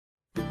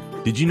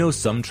Did you know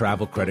some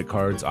travel credit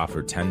cards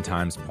offer 10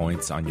 times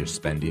points on your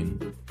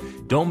spending?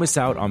 Don't miss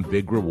out on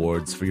big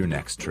rewards for your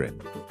next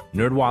trip.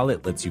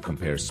 NerdWallet lets you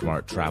compare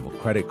smart travel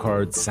credit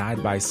cards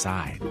side by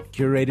side,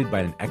 curated by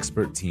an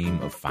expert team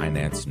of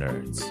finance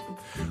nerds.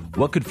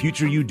 What could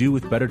future you do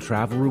with better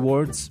travel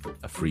rewards?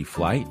 A free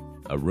flight?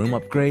 A room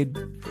upgrade?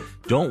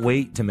 Don't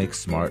wait to make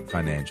smart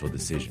financial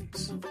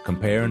decisions.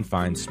 Compare and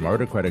find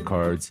smarter credit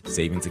cards,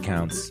 savings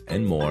accounts,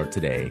 and more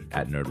today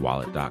at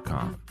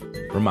nerdwallet.com.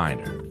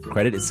 Reminder,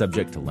 credit is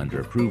subject to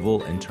lender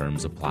approval and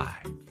terms apply.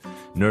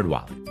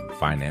 NerdWallet,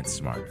 finance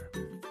smarter.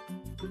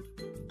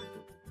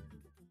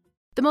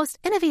 The most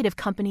innovative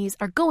companies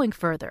are going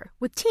further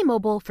with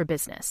T-Mobile for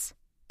Business.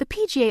 The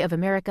PGA of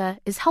America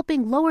is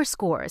helping lower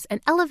scores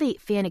and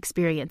elevate fan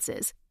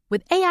experiences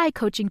with AI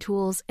coaching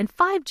tools and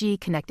 5G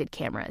connected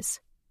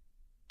cameras.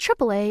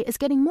 AAA is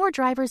getting more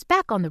drivers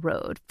back on the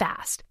road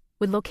fast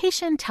with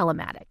location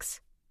telematics.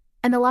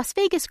 And the Las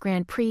Vegas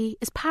Grand Prix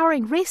is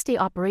powering race day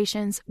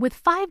operations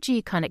with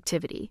 5G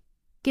connectivity,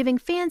 giving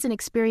fans an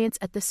experience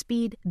at the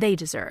speed they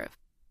deserve.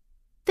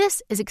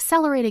 This is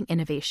accelerating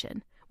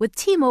innovation with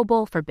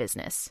T-Mobile for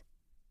Business.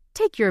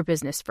 Take your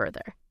business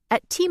further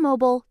at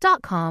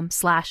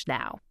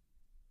T-Mobile.com/now.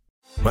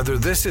 Whether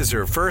this is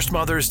her first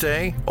Mother's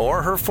Day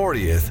or her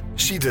 40th,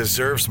 she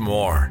deserves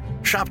more.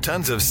 Shop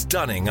tons of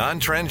stunning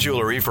on-trend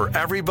jewelry for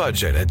every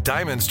budget at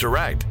Diamonds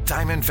Direct.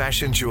 Diamond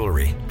fashion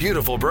jewelry,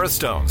 beautiful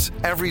birthstones,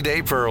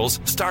 everyday pearls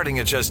starting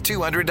at just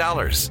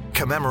 $200.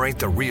 Commemorate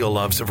the real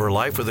loves of her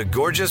life with a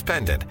gorgeous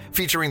pendant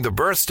featuring the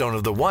birthstone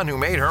of the one who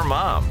made her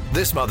mom.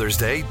 This Mother's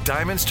Day,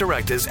 Diamonds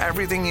Direct is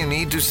everything you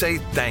need to say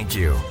thank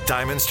you.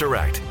 Diamonds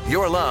Direct,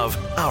 your love,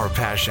 our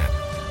passion.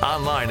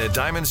 Online at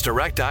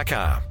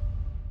diamondsdirect.com.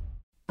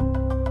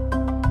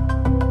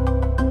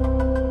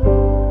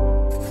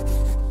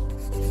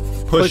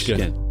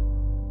 Pushkin.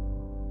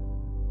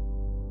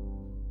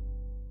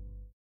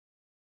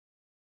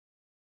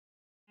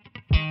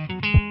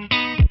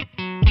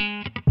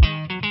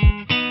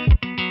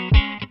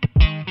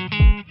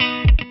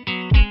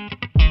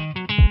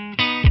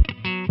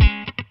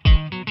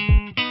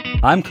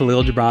 I'm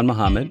Khalil Gibran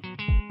Muhammad.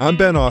 I'm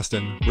Ben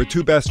Austin. We're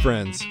two best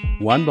friends.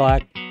 One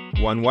black.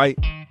 One white.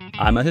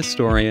 I'm a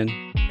historian.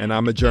 And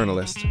I'm a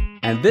journalist.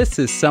 And this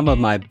is Some of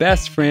My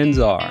Best Friends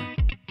Are.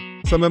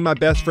 Some of my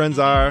best friends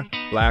are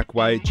black,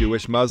 white,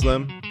 Jewish,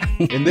 Muslim.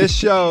 In this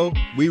show,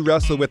 we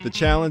wrestle with the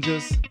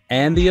challenges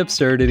and the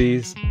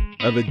absurdities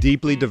of a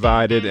deeply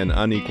divided and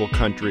unequal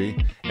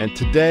country. And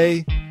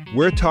today,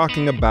 we're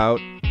talking about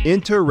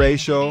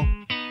interracial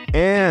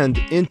and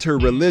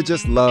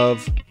interreligious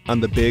love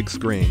on the big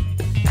screen.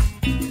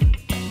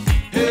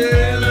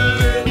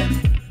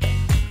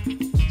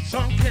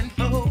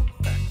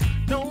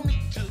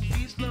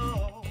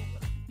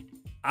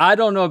 I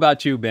don't know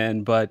about you,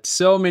 Ben, but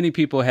so many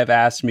people have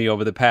asked me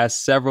over the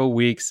past several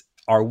weeks,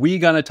 are we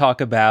going to talk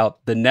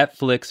about the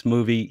Netflix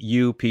movie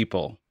You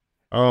People?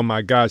 Oh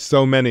my gosh,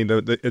 so many.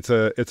 It's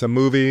a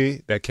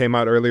movie that came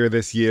out earlier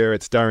this year.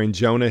 It's starring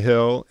Jonah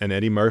Hill and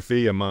Eddie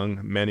Murphy, among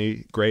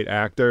many great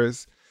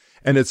actors.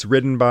 And it's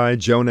written by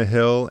Jonah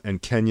Hill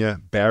and Kenya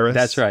Barris.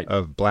 That's right.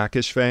 Of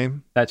Blackish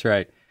fame. That's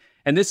right.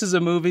 And this is a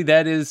movie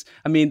that is,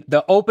 I mean,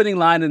 the opening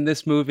line in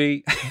this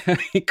movie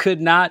it could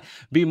not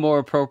be more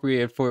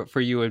appropriate for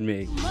you and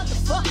me.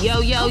 Yo,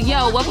 yo,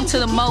 yo, welcome to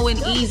the Mo and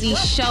Easy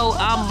show.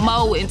 I'm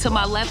Mo, and to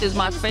my left is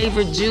my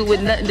favorite Jew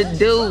with nothing to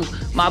do,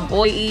 my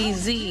boy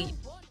Easy.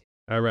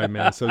 All right,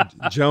 man. So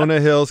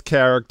Jonah Hill's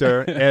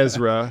character,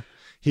 Ezra,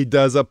 he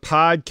does a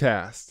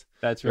podcast.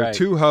 That's there right. are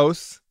two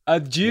hosts. A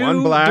Jew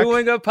one black,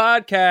 doing a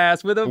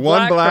podcast with a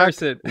one black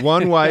person.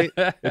 One white.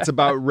 It's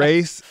about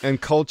race and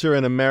culture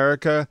in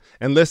America.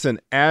 And listen,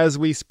 as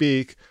we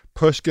speak,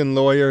 Pushkin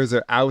lawyers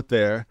are out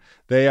there.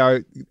 They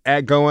are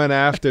going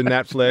after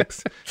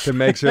Netflix to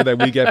make sure that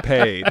we get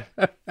paid.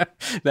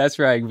 That's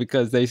right,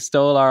 because they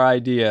stole our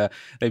idea.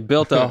 They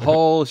built a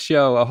whole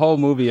show, a whole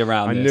movie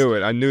around this. I knew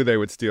it. I knew they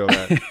would steal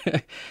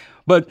that.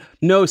 But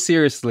no,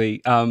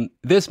 seriously,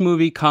 this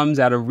movie comes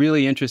at a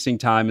really interesting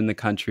time in the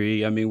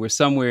country. I mean, we're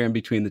somewhere in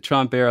between the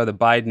Trump era, the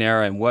Biden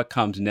era, and what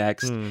comes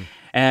next.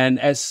 And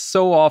as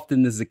so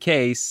often is the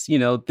case, you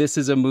know, this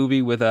is a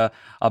movie with a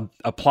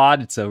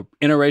plot. It's an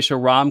interracial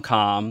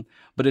rom-com,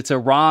 but it's a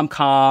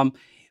rom-com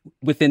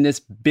within this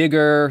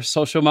bigger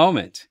social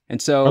moment.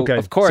 And so, okay.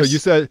 Of course...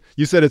 So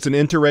you said it's an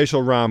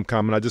interracial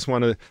rom-com, and I just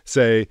want to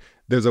say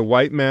there's a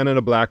white man and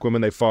a black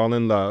woman, they fall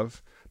in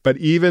love. But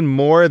even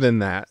more than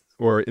that,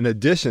 or in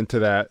addition to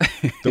that,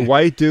 the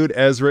white dude,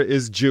 Ezra,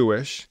 is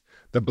Jewish.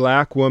 The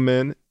black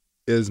woman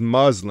is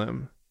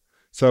Muslim.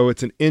 So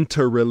it's an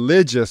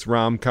interreligious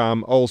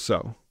rom-com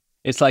also.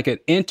 It's like an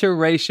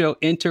interracial,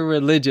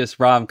 interreligious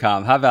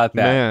rom-com. How about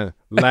that? Man,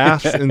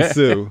 laughs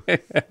ensue.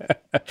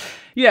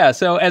 Yeah,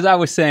 so as I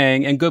was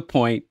saying, and good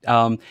point,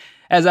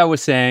 as I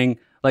was saying,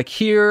 like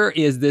here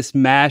is this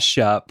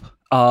mashup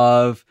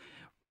of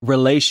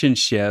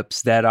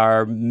relationships that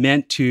are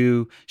meant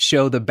to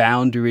show the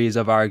boundaries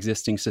of our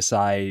existing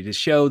society, to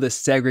show the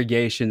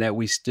segregation that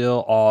we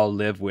still all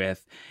live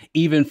with,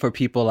 even for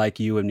people like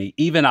you and me.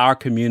 Even our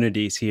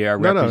communities here are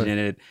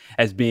represented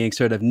as being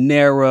sort of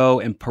narrow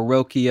and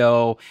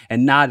parochial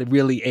and not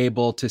really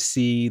able to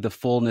see the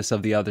fullness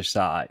of the other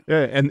side.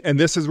 Yeah, and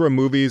this is where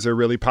movies are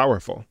really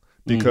powerful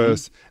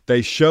because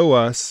they show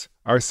us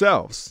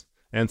ourselves.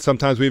 And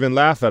sometimes we even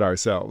laugh at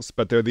ourselves,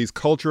 but they're these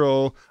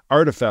cultural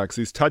artifacts,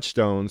 these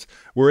touchstones.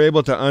 We're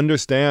able to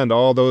understand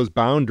all those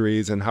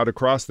boundaries and how to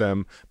cross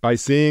them by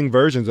seeing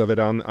versions of it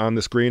on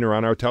the screen or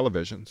on our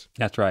televisions.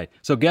 That's right.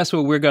 So guess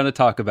what we're going to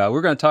talk about?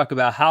 We're going to talk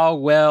about how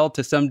well,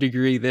 to some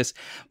degree, this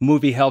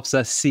movie helps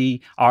us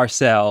see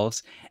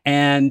ourselves,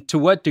 and to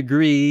what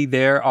degree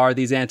there are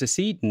these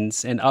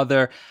antecedents and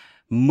other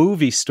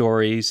movie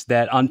stories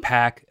that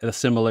unpack a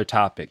similar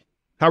topic.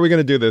 How are we going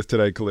to do this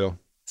today, Khalil?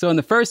 So in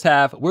the first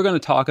half, we're going to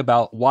talk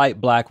about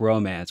white-black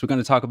romance. We're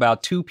going to talk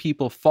about two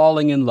people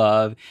falling in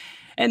love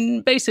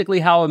and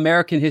basically how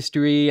American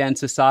history and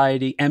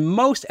society, and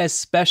most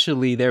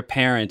especially their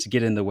parents,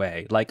 get in the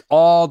way. Like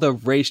all the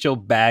racial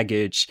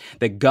baggage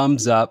that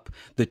gums up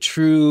the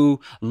true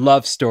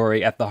love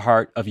story at the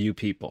heart of You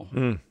People.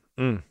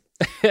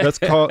 What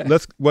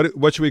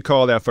should we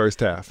call that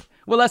first half?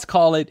 Well, let's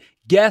call it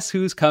Guess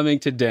Who's Coming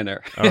to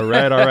Dinner. All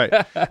right.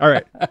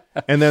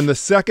 And then the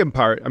second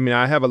part, I mean,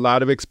 I have a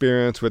lot of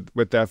experience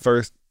with that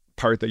first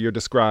part that you're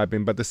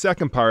describing, but the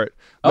second part,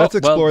 let's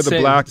explore the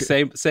black.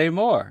 Say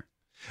more.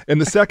 In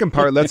the second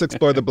part, let's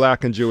explore the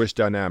black and Jewish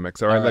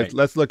dynamics. All right. All right.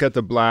 Let's look at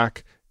the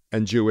black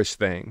and Jewish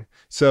thing.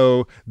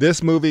 So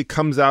this movie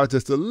comes out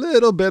just a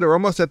little bit or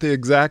almost at the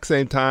exact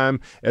same time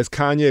as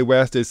Kanye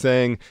West is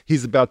saying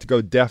he's about to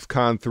go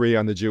DEFCON 3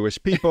 on the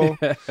Jewish people.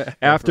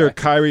 After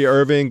Kyrie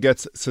Irving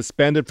gets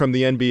suspended from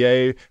the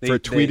NBA for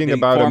tweeting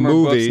about a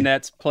movie. Former Brooks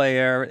Nets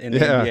player in the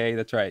NBA,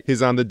 that's right.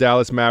 He's on the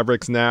Dallas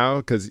Mavericks now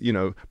because,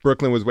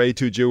 Brooklyn was way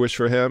too Jewish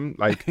for him.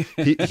 Like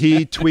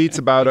he tweets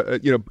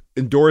about,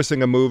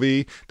 endorsing a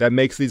movie that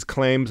makes these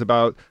claims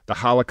about the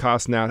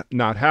Holocaust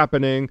not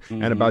happening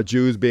and about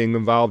Jews being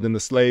involved in the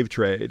slave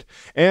trade.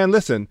 And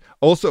listen,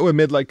 also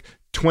amid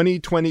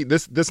 2020,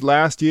 this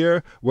last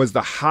year was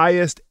the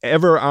highest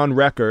ever on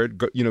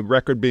record,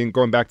 record being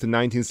going back to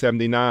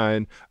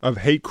 1979 of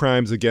hate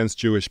crimes against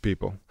Jewish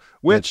people,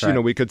 which,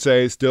 we could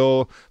say is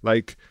still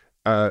a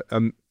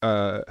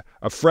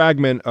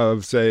fragment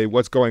of, say,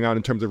 what's going on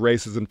in terms of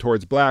racism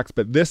towards blacks.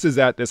 But this is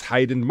at this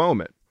heightened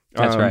moment.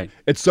 That's right.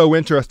 It's so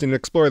interesting to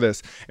explore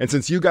this. And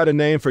since you got a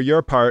name for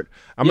your part,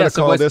 I'm going to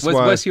call this one.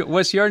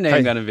 What's your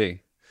name going to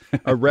be?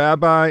 A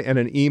rabbi and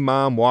an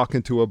imam walk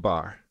into a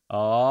bar.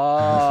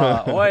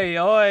 Oh, oi,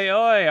 oi,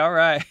 oi. All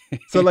right.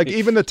 So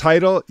even the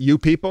title, You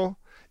People,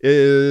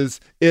 is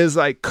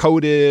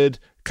coded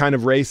kind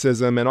of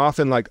racism and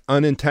often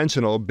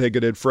unintentional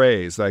bigoted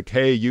phrase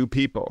hey, you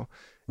people.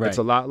 Right. It's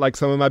a lot like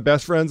Some of My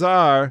Best Friends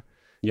Are.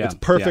 Yeah. It's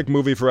perfect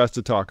movie for us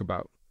to talk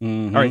about.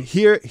 Mm-hmm. All right,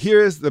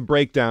 here's the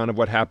breakdown of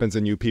what happens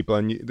in You People.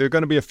 And there are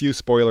going to be a few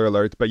spoiler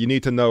alerts, but you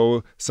need to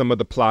know some of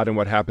the plot and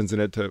what happens in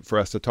it for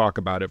us to talk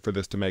about it for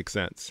this to make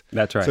sense.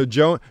 That's right. So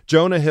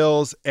Jonah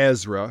Hill's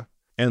Ezra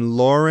and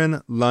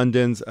Lauren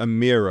London's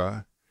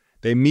Amira,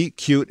 they meet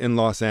cute in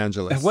Los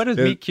Angeles. What does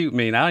meet cute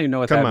mean? I don't even know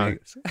what that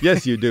means.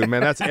 Yes, you do, man.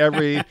 That's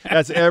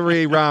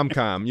every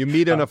rom-com. You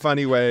meet in a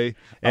funny way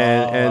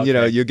and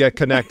you get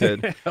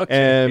connected.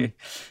 Okay.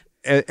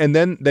 And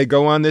then they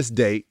go on this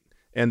date.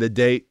 And the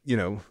date,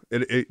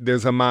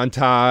 there's a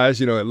montage,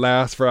 it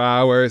lasts for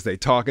hours. They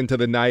talk into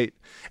the night.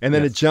 And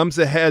then it jumps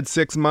ahead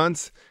 6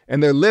 months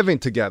and they're living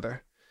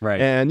together. Right.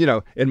 And,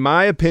 in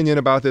my opinion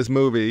about this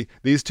movie,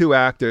 these two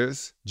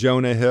actors,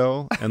 Jonah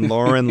Hill and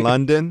Lauren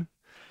London,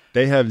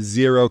 they have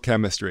zero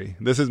chemistry.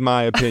 This is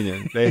my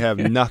opinion. They have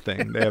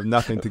nothing. They have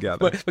nothing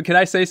together. But can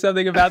I say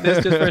something about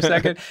this just for a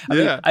second?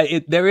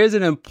 There is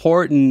an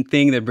important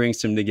thing that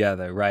brings them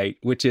together, right?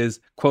 Which is,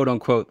 quote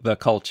unquote, the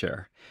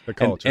culture. The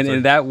culture. And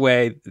in that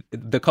way,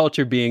 the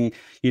culture being,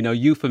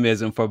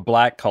 euphemism for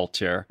black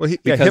culture. Well,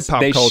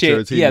 hip-hop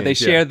culture. They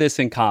share this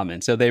in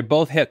common. So they're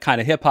both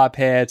kind of hip-hop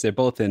heads. They're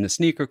both in the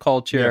sneaker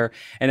culture. Yeah.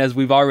 And as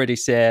we've already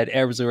said,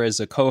 Ezra is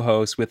a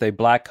co-host with a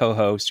black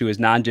co-host who is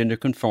non-gender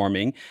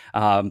conforming,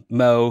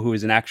 Mo, who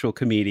is an actual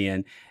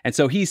comedian. And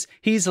so he's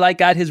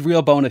got his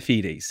real bona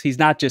fides. He's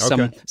not just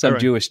some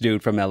Jewish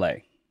dude from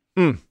L.A.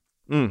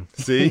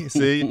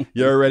 See,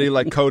 you're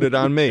already coded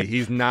on me.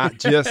 He's not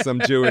just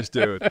some Jewish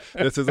dude.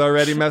 This is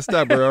already messed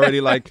up. We're already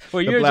the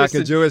black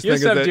and Jewish thing. You're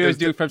some Jewish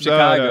dude from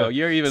Chicago.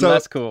 You're even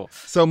less cool.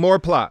 So more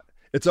plot.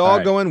 It's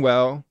all going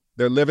well.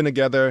 They're living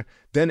together.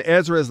 Then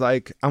Ezra's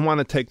I want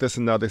to take this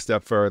another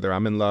step further.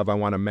 I'm in love. I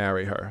want to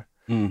marry her.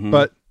 Mm-hmm.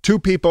 But two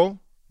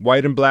people,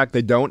 white and black,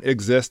 they don't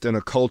exist in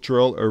a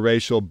cultural or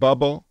racial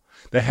bubble.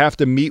 They have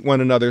to meet one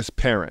another's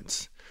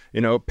parents.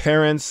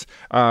 Parents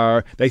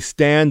they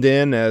stand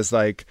in as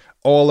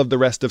all of the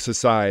rest of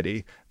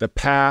society, the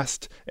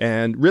past,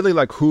 and really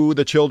who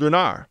the children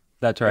are.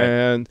 That's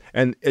right.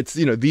 And it's,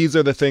 these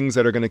are the things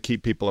that are going to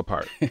keep people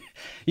apart.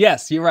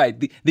 Yes, you're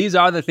right. These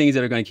are the things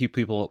that are going to keep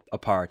people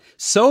apart.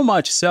 So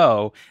much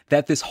so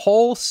that this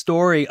whole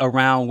story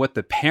around what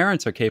the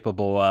parents are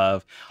capable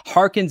of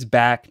harkens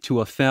back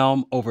to a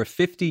film over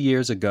 50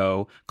 years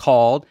ago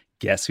called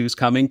Guess Who's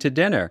Coming to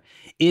Dinner?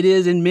 It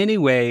is in many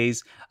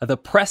ways the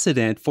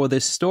precedent for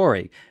this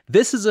story.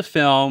 This is a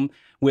film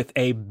with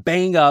a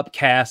bang-up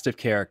cast of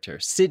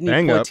characters. Sidney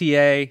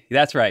Poitier,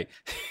 that's right.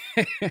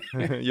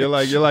 You're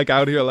like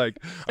out here like,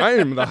 I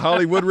am the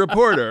Hollywood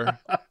Reporter.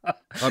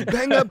 A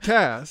bang-up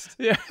cast.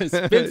 Yeah,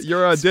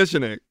 You're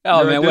auditioning.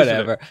 Oh, man,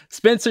 whatever.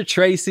 Spencer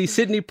Tracy,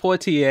 Sidney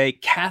Poitier,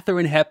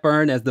 Katharine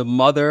Hepburn as the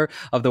mother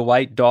of the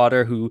white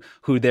daughter who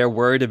they're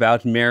worried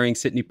about marrying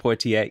Sidney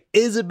Poitier.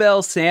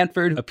 Isabel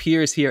Sanford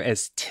appears here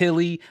as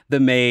Tilly, the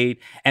maid,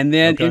 and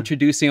then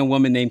introducing a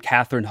woman named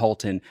Catherine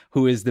Holton,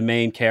 who is the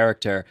main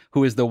character,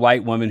 who is the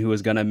white woman who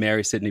is going to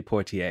marry Sidney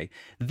Poitier.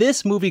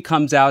 This movie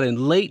comes out in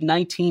late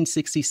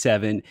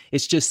 1967.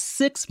 It's just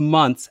 6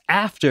 months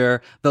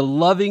after the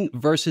Loving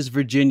versus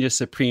Virginia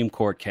Supreme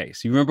Court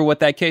case. You remember what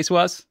that case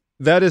was?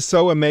 That is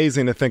so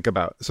amazing to think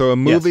about. So a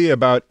movie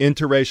about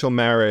interracial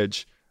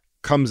marriage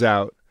comes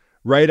out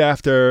right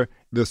after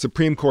the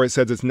Supreme Court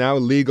says it's now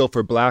legal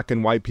for black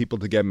and white people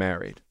to get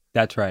married.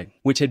 That's right,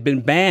 which had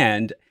been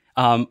banned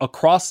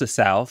across the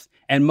South.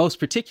 And most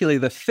particularly,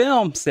 the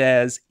film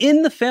says,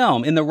 in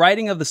the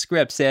writing of the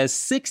script says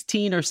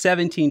 16 or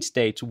 17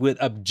 states would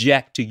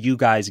object to you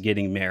guys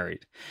getting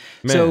married.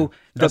 Man, so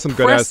that's some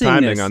good-ass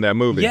timing on that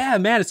movie. Yeah,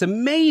 man, it's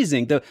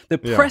amazing. The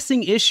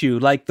pressing issue,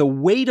 like the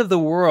weight of the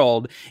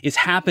world is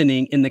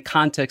happening in the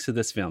context of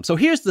this film. So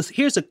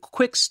here's a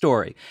quick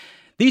story.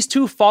 These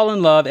two fall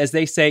in love, as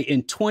they say,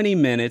 in 20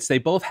 minutes. They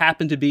both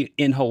happen to be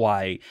in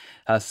Hawaii.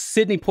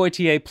 Sidney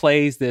Poitier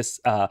plays this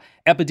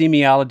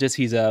epidemiologist.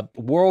 He's a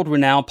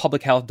world-renowned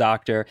public health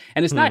doctor.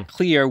 And it's not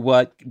clear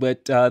what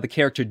the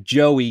character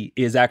Joey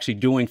is actually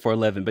doing for a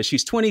living. But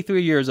she's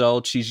 23 years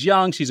old. She's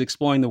young. She's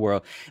exploring the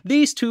world.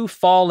 These two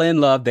fall in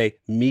love. They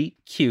meet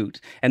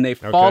cute, and they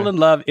fall in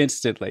love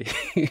instantly.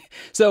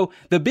 So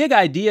the big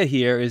idea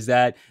here is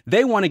that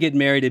they want to get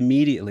married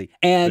immediately.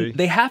 And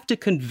they have to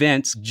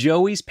convince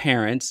Joey's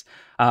parents,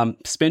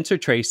 Spencer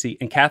Tracy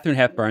and Katharine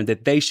Hepburn,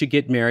 that they should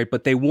get married,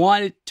 but they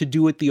wanted to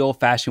do it the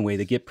old-fashioned way,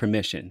 to get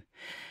permission.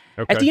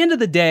 At the end of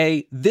the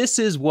day, this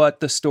is what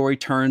the story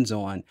turns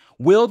on.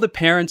 Will the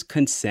parents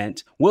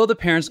consent? Will the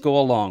parents go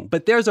along?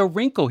 But there's a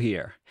wrinkle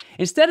here.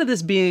 Instead of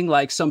this being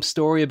like some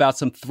story about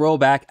some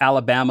throwback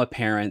Alabama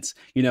parents,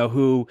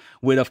 who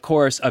would, of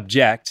course,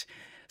 object,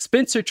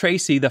 Spencer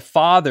Tracy, the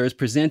father, is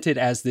presented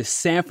as this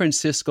San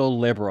Francisco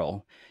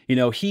liberal.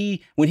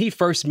 When he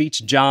first meets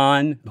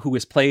John, who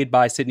is played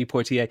by Sidney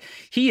Poitier,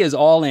 he is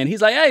all in.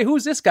 He's like, hey,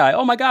 who's this guy?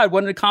 Oh my God,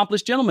 what an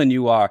accomplished gentleman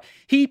you are.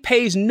 He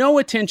pays no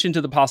attention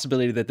to the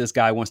possibility that this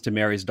guy wants to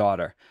marry his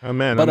daughter. Oh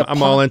man,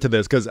 I'm all into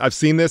this because I've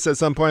seen this at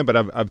some point, but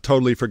I've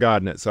totally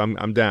forgotten it. So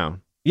I'm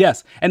down.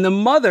 Yes. And the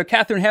mother,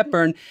 Katharine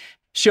Hepburn,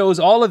 shows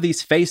all of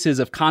these faces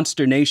of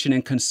consternation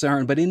and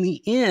concern, but in the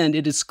end,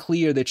 it is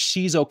clear that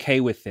she's okay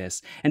with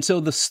this. And so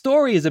the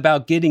story is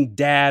about getting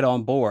dad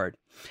on board.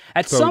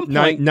 At some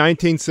point,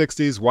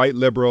 1960s white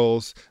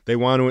liberals, they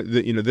want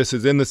to, this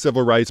is in the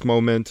civil rights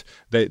moment.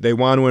 They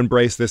want to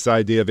embrace this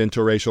idea of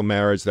interracial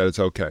marriage, that it's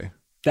okay.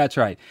 That's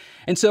right.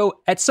 And so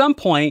at some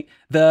point,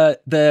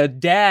 the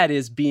dad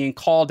is being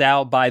called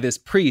out by this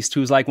priest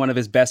who's like one of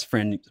his best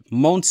friends.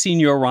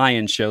 Monsignor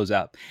Ryan shows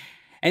up.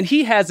 And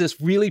he has this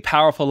really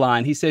powerful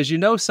line. He says, you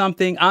know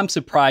something? I'm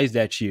surprised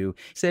at you.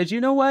 He says, you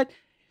know what?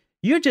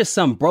 You're just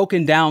some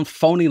broken down,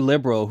 phony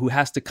liberal who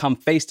has to come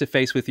face to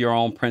face with your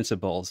own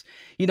principles.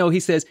 He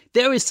says,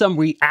 there is some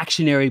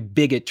reactionary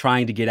bigot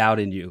trying to get out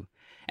in you.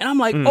 And I'm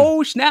like,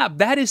 oh, snap,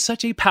 that is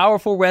such a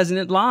powerful,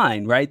 resonant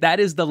line, right? That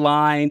is the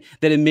line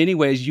that in many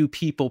ways you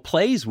people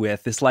plays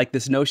with. It's like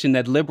this notion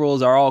that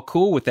liberals are all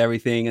cool with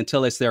everything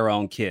until it's their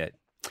own kid.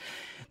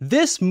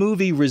 This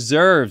movie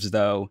reserves,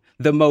 though,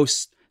 the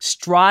most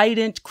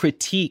strident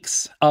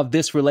critiques of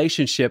this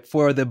relationship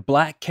for the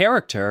black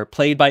character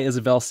played by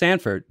Isabel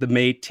Sanford, the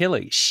maid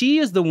Tilly. She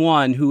is the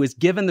one who is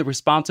given the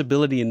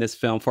responsibility in this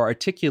film for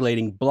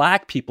articulating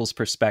black people's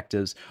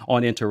perspectives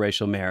on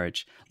interracial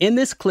marriage. In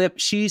this clip,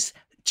 she's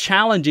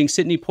challenging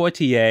Sidney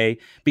Poitier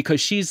because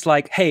she's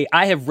like, hey,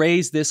 I have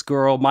raised this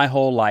girl my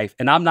whole life,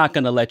 and I'm not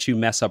going to let you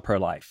mess up her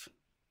life.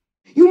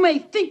 You may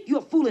think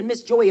you're fooling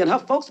Miss Joey and her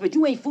folks, but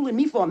you ain't fooling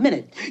me for a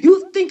minute.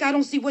 You think I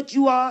don't see what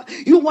you are?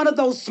 You're one of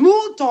those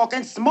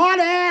smooth-talking,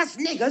 smart-ass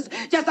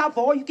niggas just out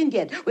for all you can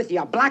get with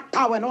your black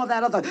power and all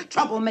that other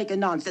troublemaking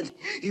nonsense.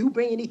 You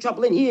bring any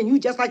trouble in here and you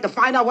just like to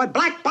find out what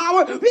black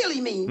power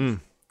really means.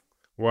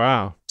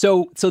 Wow.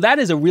 So that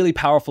is a really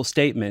powerful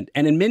statement.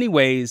 And in many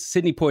ways,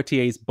 Sidney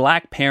Poitier's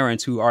black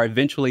parents who are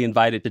eventually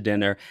invited to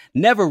dinner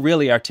never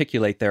really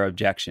articulate their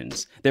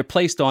objections. They're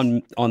placed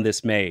on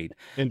this maid.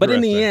 But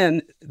in the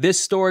end, this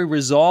story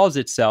resolves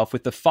itself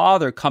with the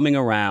father coming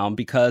around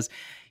because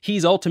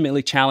he's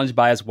ultimately challenged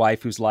by his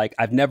wife, who's like,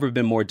 I've never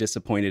been more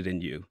disappointed in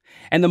you.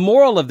 And the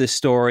moral of this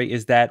story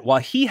is that while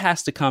he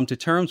has to come to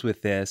terms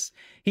with this,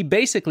 he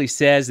basically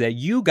says that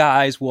you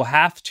guys will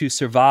have to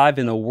survive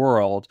in a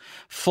world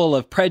full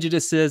of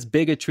prejudices,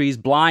 bigotries,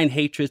 blind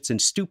hatreds,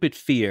 and stupid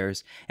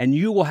fears, and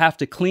you will have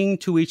to cling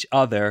to each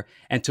other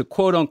and to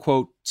quote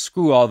unquote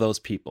screw all those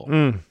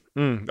people.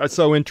 That's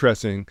so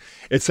interesting.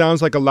 It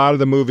sounds like a lot of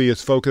the movie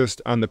is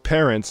focused on the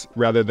parents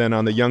rather than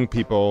on the young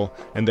people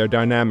and their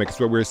dynamics,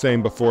 what we were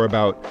saying before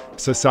about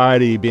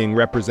society being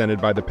represented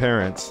by the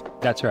parents.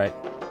 That's right.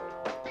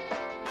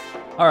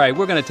 All right,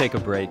 we're going to take a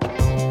break.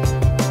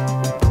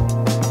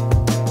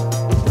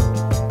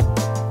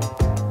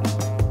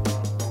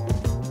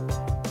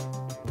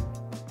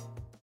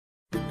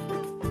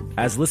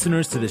 As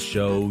listeners to this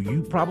show,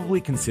 you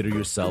probably consider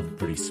yourself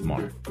pretty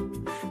smart.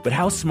 But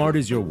how smart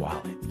is your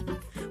wallet?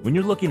 When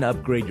you're looking to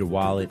upgrade your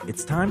wallet,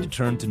 it's time to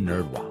turn to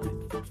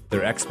NerdWallet.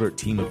 Their expert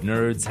team of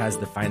nerds has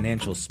the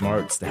financial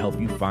smarts to help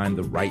you find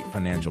the right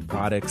financial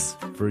products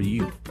for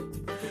you.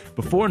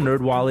 Before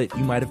NerdWallet,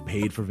 you might have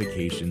paid for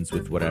vacations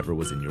with whatever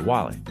was in your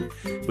wallet.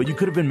 But you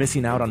could have been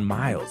missing out on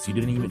miles you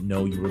didn't even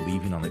know you were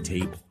leaving on the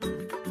table.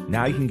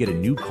 Now you can get a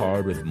new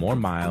card with more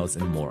miles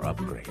and more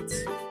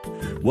upgrades.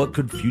 What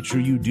could future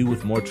you do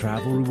with more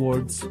travel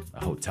rewards?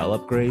 A hotel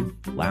upgrade?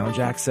 Lounge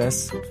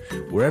access?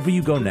 Wherever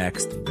you go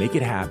next, make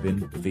it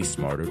happen with a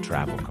smarter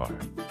travel card.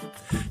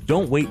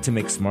 Don't wait to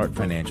make smart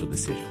financial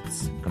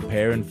decisions.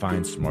 Compare and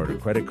find smarter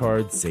credit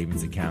cards,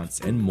 savings accounts,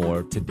 and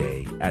more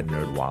today at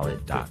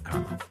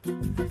nerdwallet.com.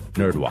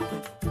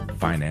 NerdWallet.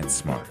 Finance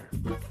smarter.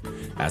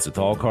 As with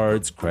all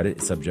cards, credit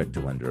is subject to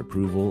lender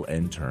approval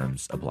and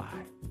terms apply.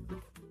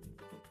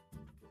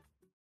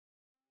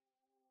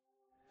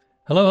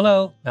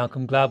 Hello.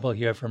 Malcolm Gladwell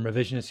here from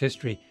Revisionist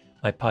History,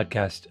 my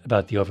podcast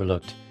about the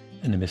overlooked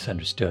and the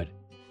misunderstood.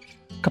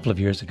 A couple of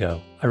years ago,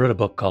 I wrote a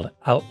book called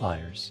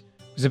Outliers.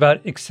 It was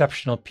about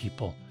exceptional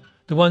people,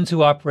 the ones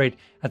who operate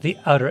at the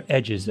outer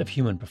edges of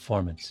human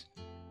performance.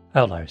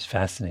 Outliers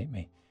fascinate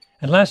me.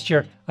 And last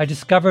year, I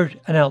discovered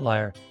an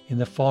outlier in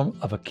the form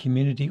of a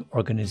community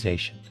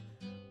organization,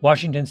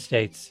 Washington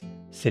State's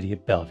City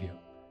of Bellevue.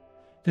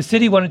 The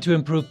city wanted to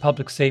improve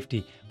public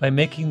safety by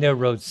making their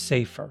roads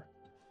safer.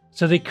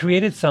 So they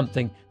created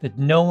something that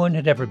no one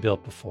had ever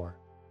built before,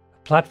 a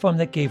platform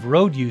that gave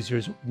road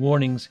users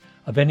warnings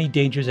of any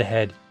dangers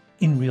ahead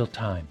in real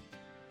time.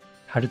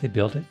 How did they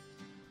build it?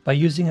 By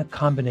using a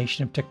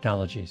combination of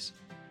technologies: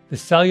 the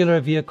Cellular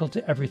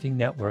Vehicle-to-Everything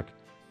Network,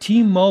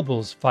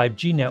 T-Mobile's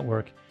 5G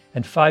network,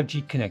 and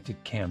 5G connected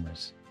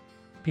cameras.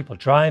 People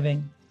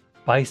driving,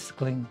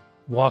 bicycling,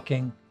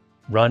 walking,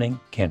 running,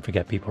 can't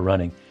forget people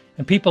running,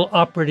 and people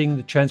operating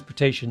the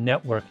transportation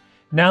network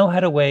now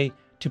had a way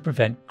to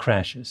prevent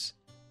crashes.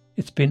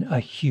 It's been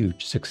a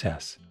huge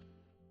success.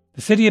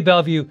 The City of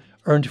Bellevue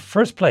earned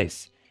first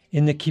place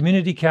in the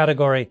community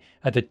category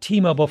at the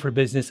T-Mobile for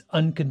Business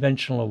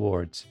Unconventional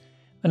Awards,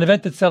 an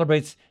event that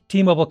celebrates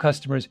T-Mobile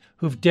customers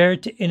who've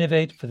dared to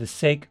innovate for the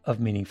sake of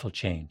meaningful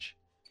change.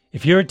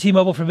 If you're a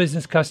T-Mobile for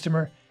Business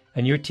customer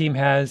and your team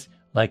has,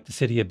 like the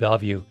City of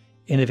Bellevue,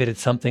 innovated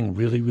something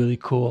really, really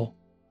cool,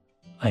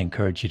 I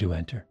encourage you to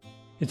enter.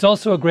 It's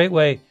also a great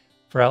way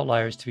for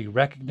outliers to be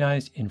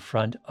recognized in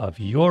front of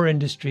your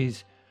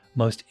industry's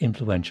most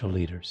influential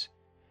leaders.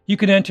 You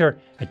can enter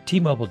at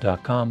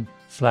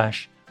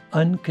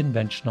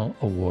tmobile.com/unconventional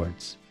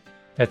awards.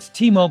 That's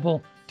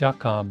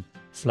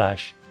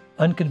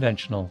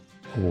tmobile.com/unconventional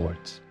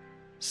awards.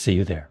 See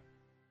you there.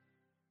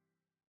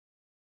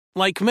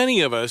 Like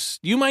many of us,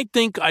 you might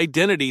think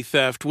identity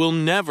theft will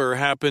never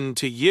happen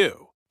to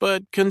you.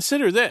 But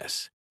consider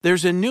this.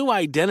 There's a new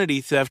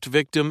identity theft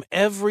victim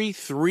every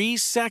 3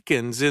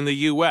 seconds in the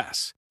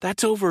U.S.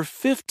 That's over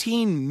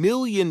 15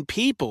 million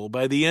people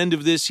by the end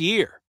of this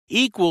year,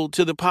 equal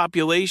to the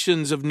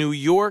populations of New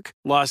York,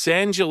 Los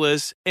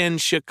Angeles,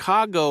 and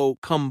Chicago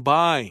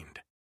combined.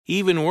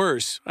 Even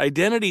worse,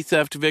 identity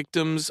theft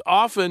victims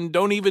often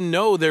don't even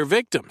know they're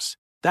victims.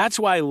 That's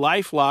why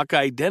LifeLock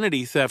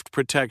Identity Theft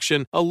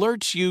Protection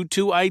alerts you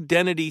to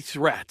identity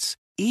threats,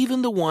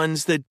 even the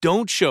ones that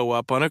don't show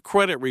up on a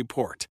credit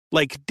report,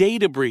 like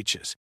data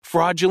breaches,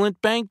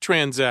 fraudulent bank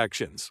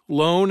transactions,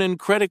 loan and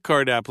credit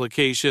card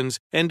applications,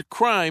 and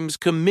crimes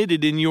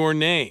committed in your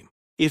name.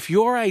 If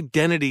your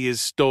identity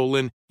is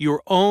stolen,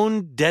 your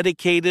own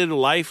dedicated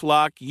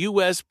LifeLock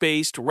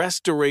US-based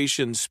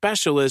restoration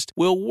specialist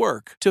will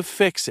work to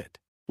fix it.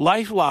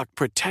 LifeLock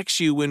protects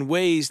you in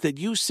ways that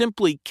you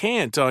simply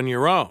can't on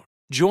your own.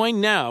 Join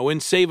now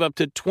and save up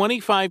to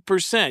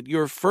 25%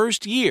 your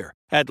first year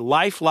at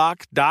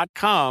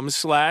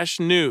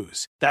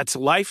LifeLock.com/news. That's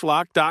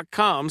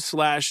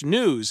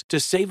LifeLock.com/news to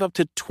save up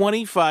to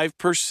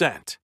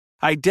 25%.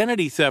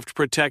 Identity theft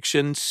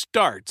protection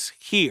starts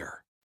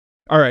here.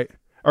 All right.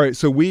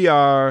 So we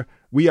are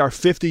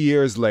 50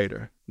 years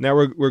later. Now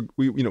we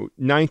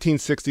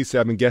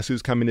 1967. Guess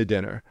who's coming to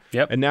dinner?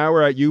 Yep. And now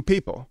we're at You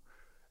People.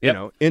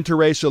 Yep.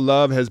 Interracial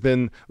love has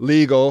been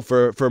legal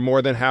for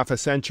more than half a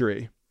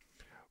century.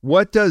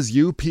 What does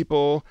You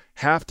People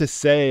have to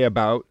say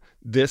about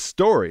this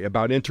story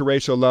about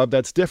interracial love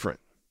that's different?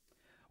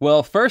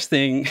 Well, first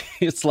thing,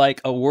 it's like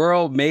a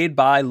world made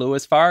by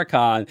Louis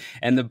Farrakhan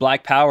and the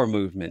Black Power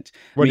movement.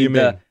 What do you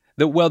mean?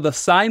 The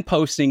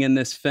signposting in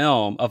this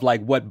film of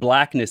like what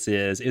blackness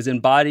is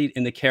embodied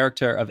in the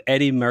character of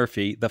Eddie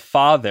Murphy, the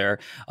father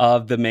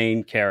of the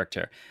main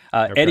character.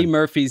 Eddie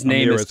Murphy's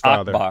name is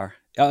Akbar.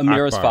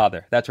 Amira's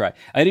father. That's right.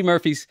 Eddie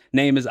Murphy's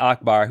name is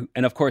Akbar.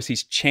 And of course,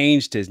 he's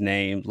changed his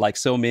name like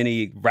so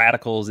many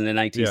radicals in the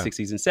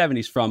 1960s and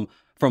 70s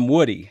from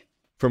Woody.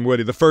 From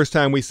Woody. The first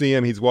time we see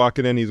him, he's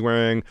walking in, he's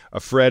wearing a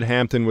Fred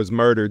Hampton was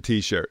murdered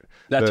t-shirt.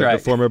 That's right.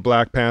 The former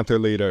Black Panther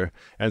leader.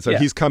 And so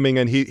he's coming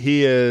in,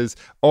 he is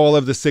all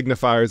of the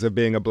signifiers of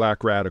being a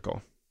black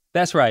radical.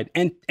 That's right.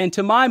 And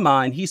to my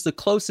mind, he's the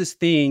closest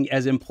thing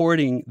as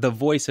importing the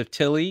voice of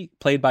Tilly,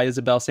 played by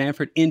Isabel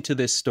Sanford, into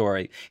this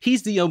story.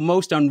 He's the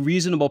most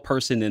unreasonable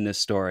person in this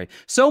story.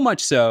 So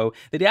much so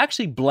that he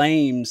actually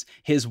blames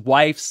his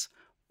wife's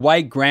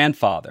white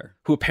grandfather,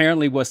 who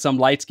apparently was some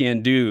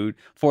light-skinned dude,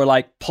 for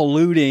like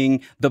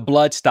polluting the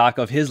bloodstock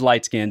of his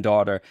light-skinned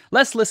daughter.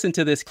 Let's listen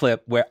to this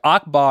clip where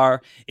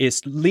Akbar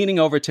is leaning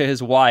over to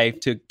his wife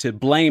to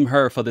blame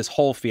her for this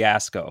whole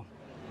fiasco.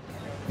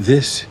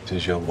 This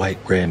is your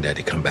white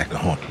granddaddy come back to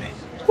haunt me.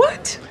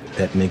 What?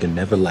 That nigga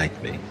never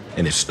liked me.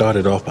 And it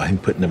started off by him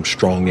putting them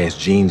strong-ass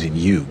genes in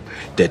you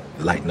that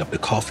lighten up the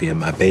coffee in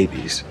my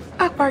babies.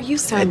 Akbar, you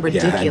sound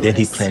ridiculous. Yeah, and then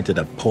he planted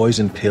a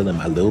poison pill in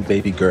my little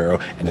baby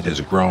girl, and it has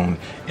grown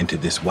into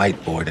this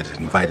white boy that has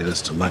invited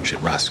us to lunch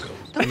at Roscoe.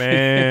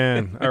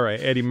 Man. All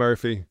right, Eddie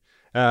Murphy.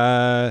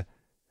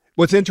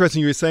 What's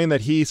interesting, you were saying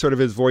that he sort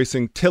of is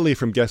voicing Tilly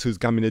from Guess Who's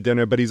Coming to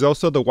Dinner, but he's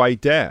also the white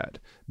dad,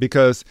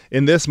 because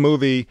in this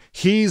movie,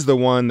 he's the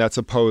one that's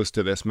opposed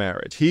to this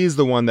marriage. He's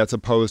the one that's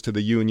opposed to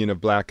the union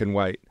of black and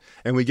white.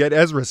 And we get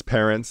Ezra's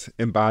parents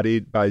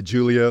embodied by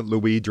Julia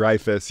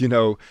Louis-Dreyfus, you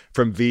know,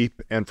 from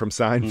Veep and from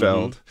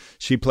Seinfeld.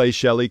 She plays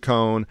Shelley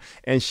Cohn,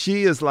 and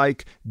she is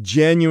like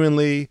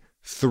genuinely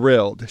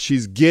thrilled.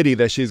 She's giddy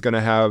that she's going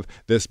to have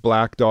this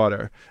black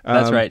daughter.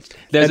 That's right.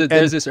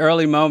 There's this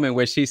early moment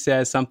where she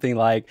says something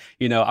like,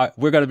 you know,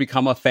 we're going to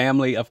become a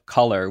family of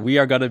color. We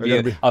are going to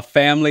be a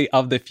family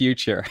of the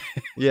future.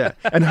 Yeah.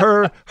 And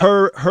her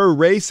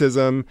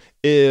racism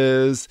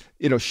is,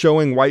 you know,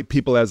 showing white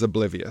people as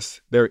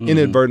oblivious. They're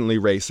inadvertently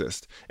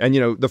racist. And, you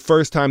know, the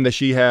first time that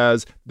she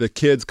has the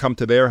kids come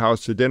to their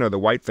house for dinner, the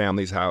white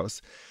family's house,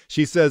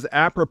 she says,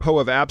 apropos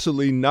of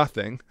absolutely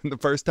nothing, the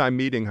first time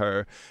meeting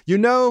her, you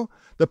know,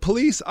 the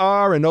police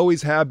are and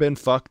always have been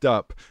fucked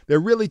up. They're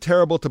really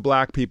terrible to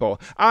black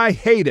people. I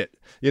hate it.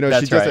 You know,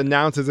 she just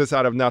announces this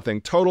out of nothing.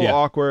 Total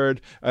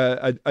awkward,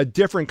 a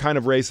different kind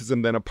of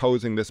racism than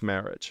opposing this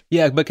marriage.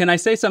 Yeah, but can I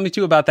say something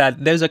too about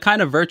that? There's a kind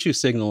of virtue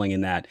signaling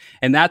in that.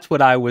 And that's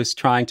what I was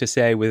trying to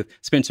say with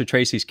Spencer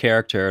Tracy's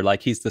character.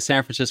 Like, he's the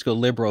San Francisco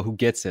liberal who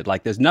gets it.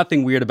 Like, there's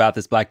nothing weird about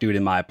this black dude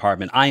in my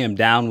apartment. I am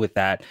down with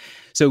that.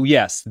 So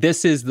yes,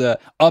 this is the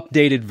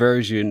updated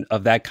version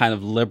of that kind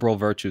of liberal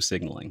virtue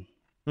signaling.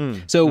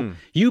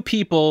 You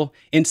people,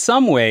 in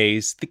some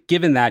ways,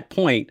 given that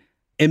point,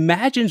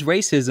 imagines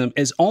racism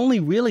as only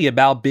really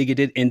about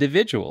bigoted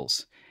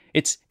individuals.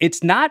 It's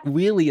not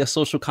really a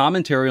social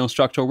commentary on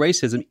structural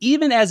racism,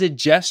 even as it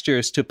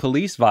gestures to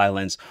police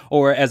violence,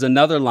 or as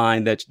another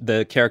line that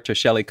the character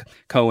Shelley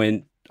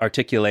Cohen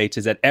articulates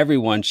is that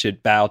everyone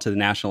should bow to the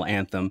national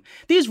anthem.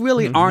 These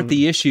really aren't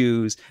the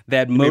issues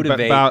that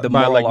motivate the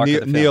moral arc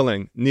of the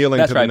film. Kneeling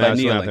That's to right, the national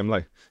kneeling. anthem.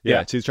 Like,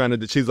 yeah,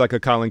 she's like a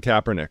Colin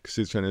Kaepernick.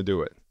 She's trying to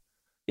do it.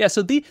 Yeah,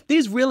 so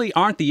these really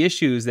aren't the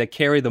issues that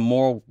carry the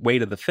moral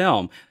weight of the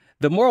film.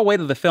 The moral weight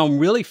of the film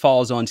really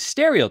falls on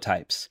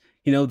stereotypes.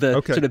 You know, the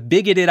sort of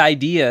bigoted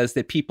ideas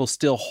that people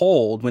still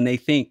hold when they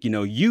think, you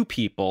know, you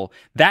people,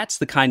 that's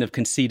the kind of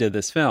conceit of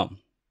this film.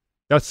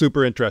 That's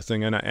super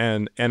interesting,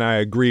 and I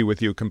agree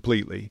with you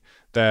completely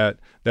that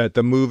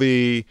the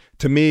movie,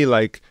 to me,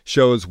 like,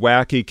 shows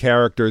wacky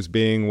characters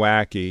being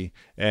wacky,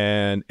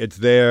 and it's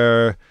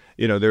there,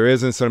 you know, there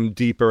isn't some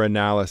deeper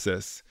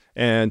analysis.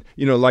 And,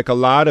 you know, like a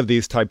lot of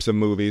these types of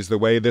movies, the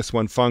way this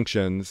one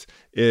functions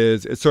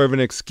is it's sort of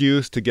an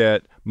excuse to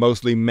get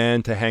mostly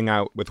men to hang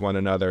out with one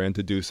another and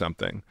to do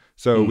something.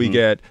 So we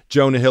get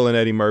Jonah Hill and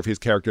Eddie Murphy's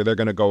character. They're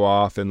going to go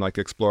off and like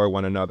explore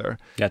one another.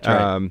 That's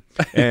right.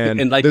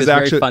 And like this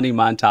very funny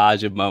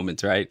montage of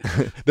moments, right?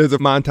 There's a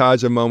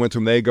montage of moments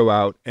when they go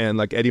out and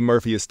like Eddie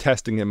Murphy is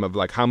testing him of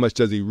like, how much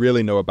does he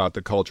really know about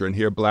the culture and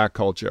here black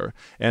culture?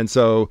 And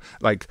so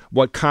like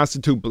what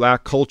constitutes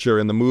black culture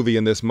in the movie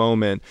in this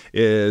moment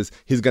is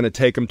he's going to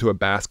take him to a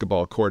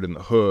basketball court in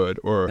the hood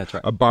or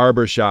a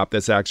barber shop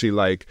that's actually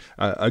like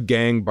a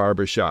gang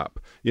barber shop.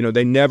 You know,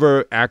 they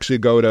never actually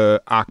go to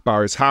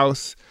Akbar's house.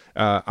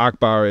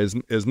 Akbar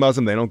is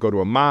Muslim. They don't go to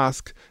a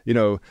mosque. You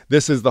know,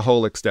 this is the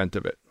whole extent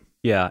of it.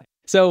 Yeah.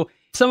 So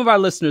some of our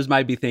listeners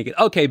might be thinking,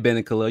 okay, Ben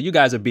and Khalil, you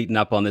guys are beating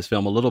up on this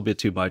film a little bit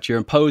too much. You're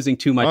imposing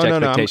too much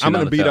expectation I'm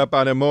going to beat up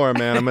on it more,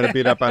 man. I'm going to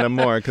beat up on it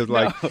more because,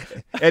 like,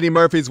 Eddie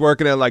Murphy's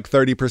working at like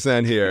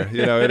 30% here.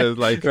 You know, it is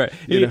like, right.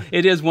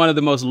 It is one of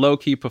the most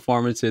low-key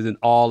performances in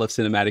all of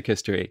cinematic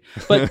history.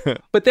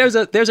 But there's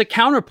a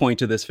counterpoint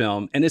to this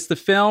film, and it's the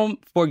film,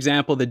 for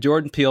example, that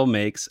Jordan Peele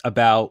makes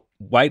about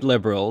white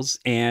liberals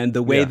and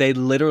the way they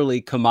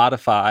literally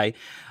commodify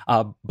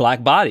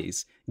Black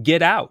bodies.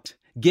 Get Out.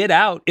 Get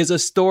Out is a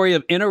story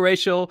of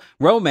interracial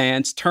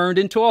romance turned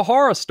into a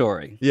horror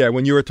story. Yeah,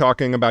 when you were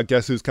talking about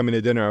Guess Who's Coming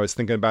to Dinner, I was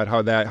thinking about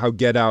how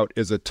Get Out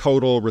is a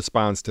total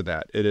response to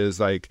that. It is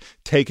like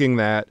taking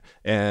that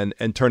and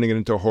turning it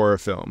into a horror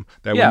film.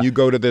 That when you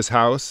go to this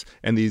house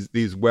and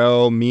these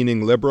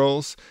well-meaning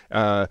liberals,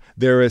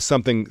 there is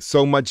something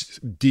so much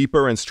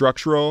deeper and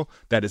structural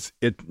that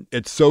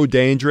it's so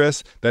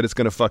dangerous that it's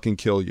going to fucking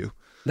kill you.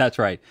 That's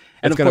right.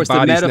 And of course,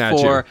 the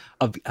metaphor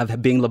of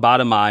being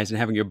lobotomized and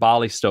having your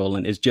body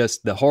stolen is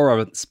just the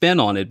horror spin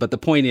on it. But the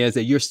point is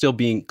that you're still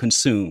being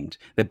consumed,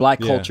 that Black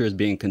culture is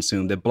being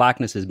consumed, that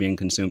Blackness is being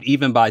consumed,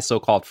 even by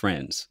so-called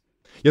friends.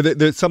 Yeah,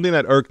 there's something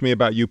that irked me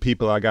about you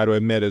people, I got to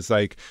admit, is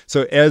like,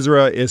 so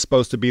Ezra is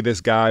supposed to be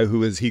this guy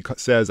who he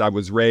says, I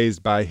was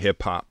raised by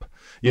hip hop.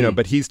 You know,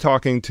 but he's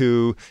talking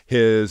to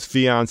his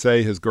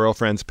fiance, his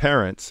girlfriend's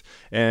parents,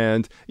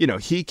 and, you know,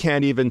 he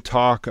can't even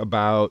talk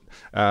about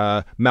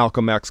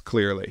Malcolm X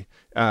clearly.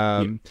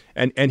 And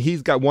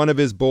he's got one of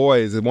his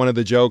boys, and one of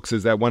the jokes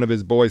is that one of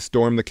his boys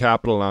stormed the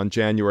Capitol on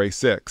January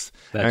 6th.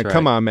 And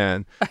come on,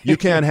 man, you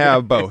can't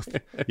have both.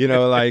 You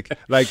know, like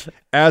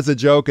as a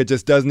joke, it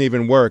just doesn't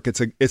even work.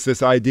 It's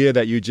this idea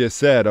that you just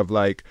said of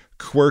like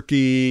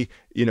quirky,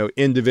 you know,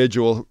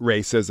 individual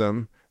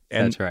racism.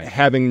 And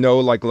having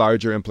no like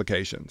larger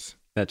implications.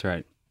 That's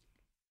right.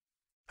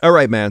 All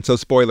right, man. So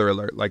spoiler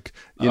alert, like,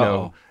 you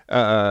know,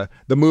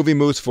 the movie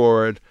moves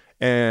forward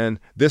and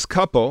this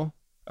couple,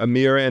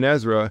 Amira and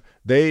Ezra,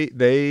 they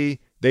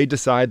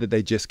decide that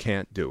they just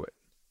can't do it.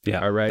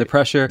 Yeah. All right. The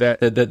pressure,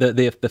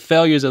 the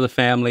failures of the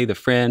family, the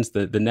friends,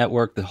 the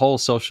network, the whole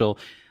social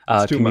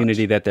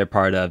community that they're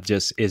part of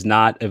just is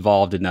not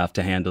evolved enough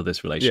to handle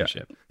this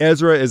relationship. Yeah.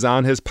 Ezra is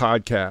on his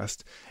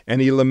podcast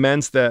and he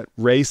laments that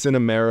race in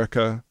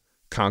America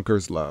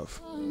conquers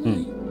love.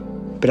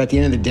 But at the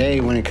end of the day,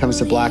 when it comes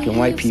to Black and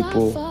white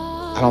people,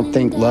 I don't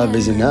think love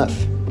is enough.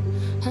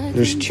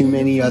 There's too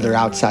many other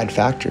outside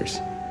factors.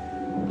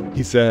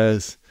 He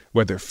says,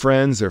 whether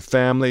friends or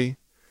family,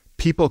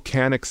 people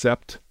can't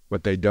accept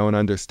what they don't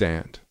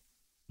understand.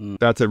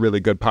 That's a really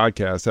good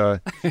podcast, huh?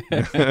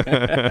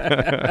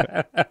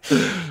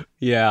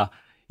 Yeah.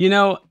 You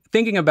know,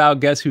 thinking about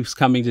Guess Who's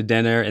Coming to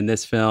Dinner in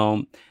this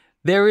film,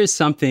 there is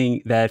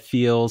something that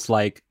feels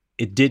like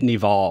it didn't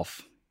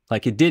evolve.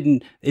 Like it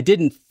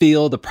didn't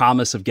feel the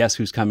promise of Guess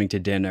Who's Coming to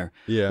Dinner,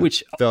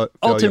 which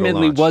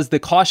ultimately was the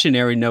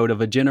cautionary note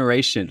of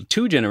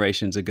two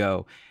generations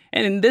ago.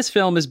 And this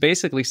film is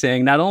basically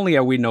saying not only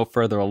are we no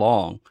further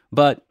along,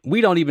 but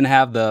we don't even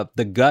have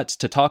the guts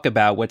to talk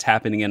about what's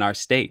happening in our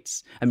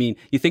states. I mean,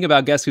 you think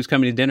about Guess Who's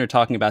Coming to Dinner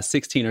talking about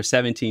 16 or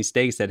 17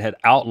 states that had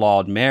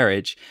outlawed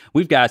marriage.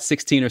 We've got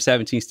 16 or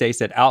 17 states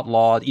that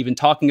outlawed even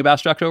talking about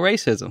structural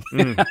racism.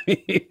 I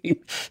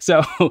mean,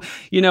 so,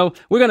 you know,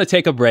 we're going to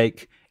take a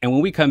break. And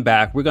when we come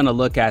back, we're going to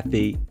look at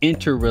the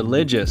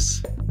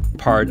interreligious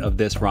part of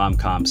this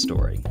rom-com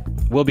story.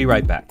 We'll be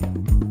right back.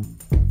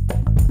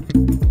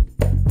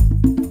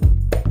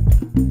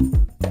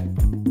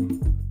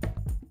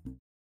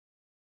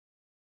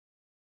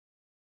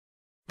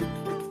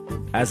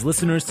 As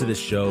listeners to this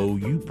show,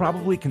 you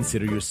probably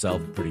consider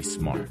yourself pretty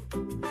smart.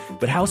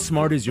 But how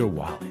smart is your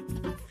wallet?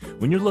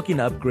 When you're looking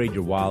to upgrade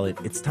your wallet,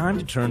 it's time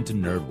to turn to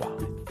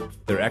NerdWallet.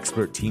 Their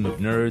expert team of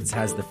nerds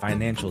has the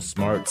financial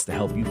smarts to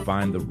help you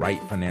find the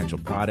right financial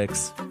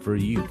products for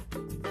you.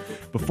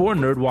 Before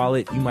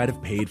NerdWallet, you might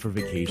have paid for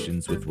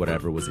vacations with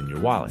whatever was in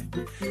your wallet.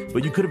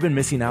 But you could have been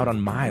missing out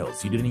on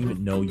miles you didn't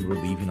even know you were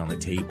leaving on the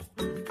table.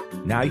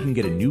 Now you can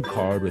get a new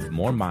card with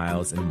more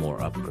miles and more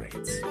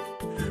upgrades.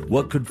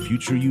 What could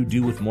future you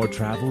do with more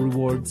travel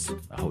rewards?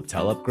 A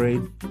hotel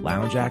upgrade?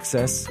 Lounge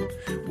access?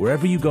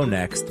 Wherever you go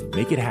next,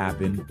 make it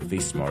happen with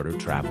a smarter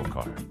travel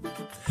card.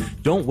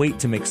 Don't wait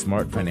to make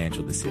smart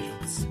financial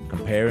decisions.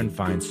 Compare and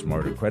find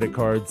smarter credit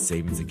cards,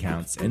 savings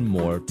accounts, and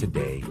more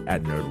today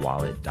at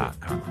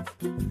nerdwallet.com.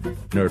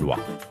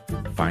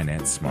 NerdWallet.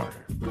 Finance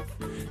smarter.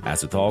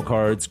 As with all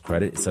cards,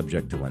 credit is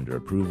subject to lender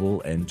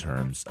approval and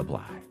terms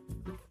apply.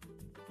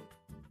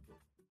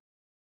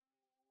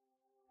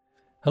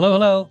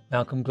 Hello.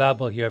 Malcolm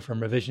Gladwell here from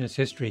Revisionist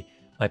History,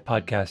 my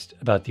podcast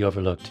about the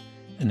overlooked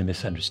and the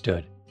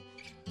misunderstood.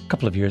 A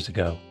couple of years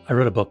ago, I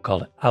wrote a book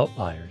called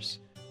Outliers.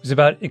 It was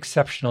about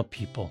exceptional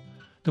people,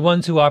 the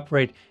ones who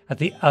operate at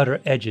the outer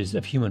edges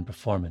of human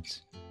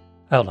performance.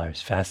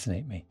 Outliers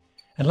fascinate me.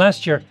 And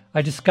last year,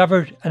 I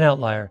discovered an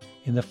outlier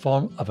in the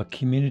form of a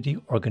community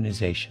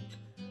organization,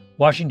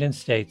 Washington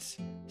State's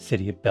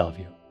City of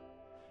Bellevue.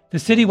 The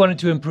city wanted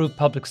to improve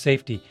public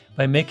safety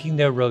by making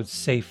their roads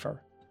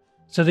safer.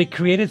 So they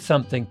created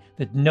something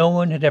that no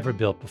one had ever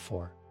built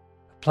before,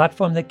 a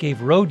platform that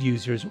gave road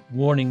users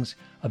warnings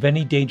of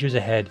any dangers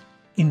ahead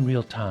in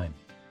real time.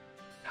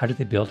 How did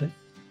they build it?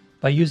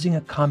 By using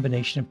a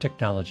combination of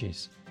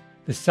technologies: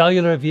 the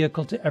cellular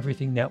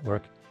vehicle-to-everything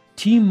network,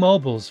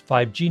 T-Mobile's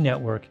 5G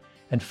network,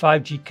 and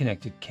 5G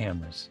connected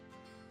cameras.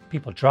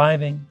 People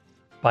driving,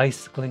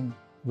 bicycling,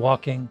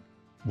 walking,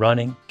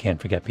 running,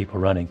 can't forget people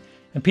running,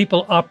 and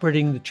people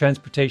operating the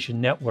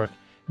transportation network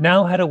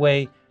now had a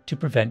way to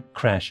prevent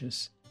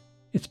crashes.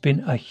 It's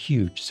been a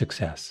huge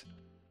success.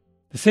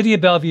 The City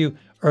of Bellevue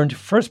earned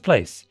first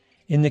place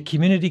in the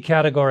community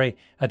category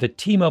at the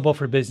T-Mobile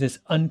for Business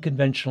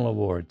Unconventional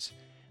Awards,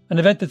 an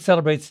event that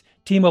celebrates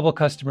T-Mobile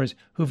customers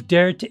who've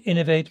dared to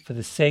innovate for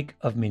the sake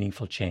of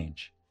meaningful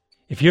change.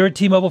 If you're a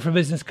T-Mobile for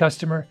Business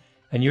customer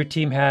and your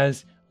team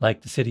has,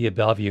 like the City of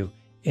Bellevue,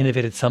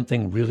 innovated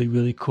something really,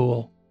 really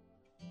cool,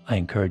 I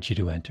encourage you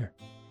to enter.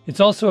 It's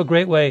also a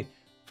great way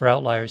for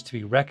Outliers to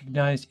be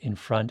recognized in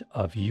front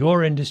of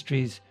your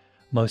industry's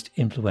most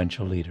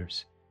influential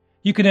leaders.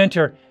 You can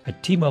enter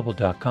at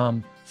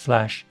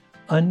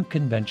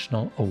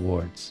T-Mobile.com/unconventional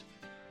awards.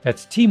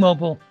 That's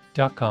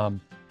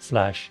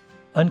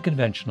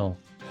T-Mobile.com/unconventional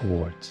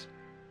awards.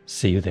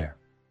 See you there.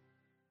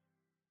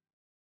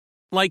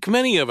 Like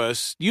many of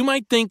us, you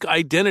might think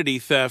identity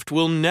theft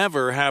will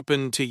never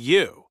happen to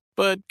you.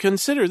 But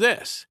consider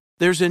this.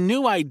 There's a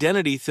new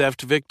identity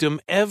theft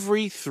victim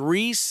every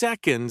 3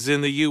 seconds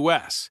in the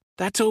U.S.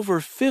 That's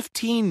over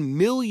 15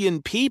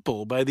 million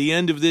people by the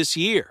end of this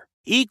year,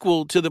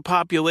 equal to the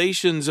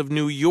populations of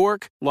New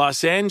York,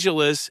 Los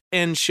Angeles,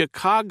 and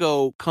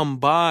Chicago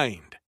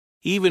combined.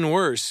 Even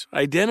worse,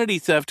 identity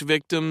theft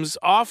victims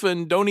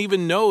often don't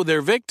even know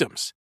they're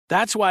victims.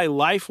 That's why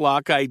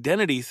LifeLock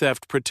Identity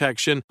Theft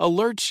Protection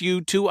alerts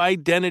you to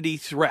identity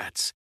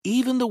threats,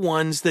 even the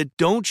ones that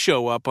don't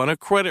show up on a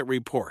credit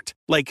report,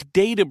 like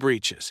data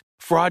breaches,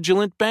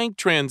 fraudulent bank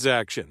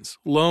transactions,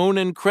 loan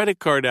and credit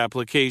card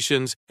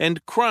applications,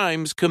 and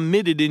crimes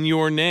committed in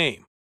your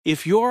name.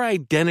 If your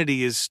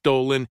identity is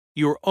stolen,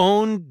 your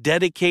own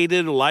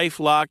dedicated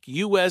LifeLock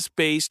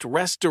U.S.-based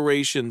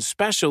restoration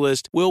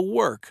specialist will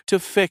work to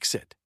fix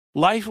it.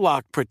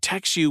 LifeLock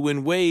protects you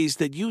in ways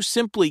that you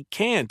simply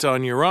can't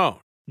on your own.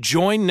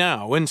 Join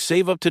now and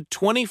save up to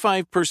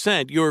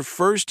 25% your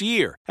first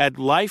year at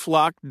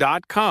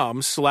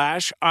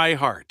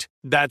LifeLock.com/iHeart.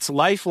 That's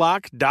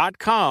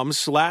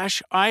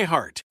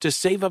LifeLock.com/iHeart to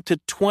save up to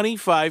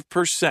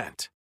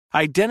 25%.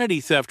 Identity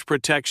theft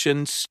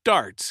protection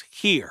starts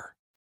here.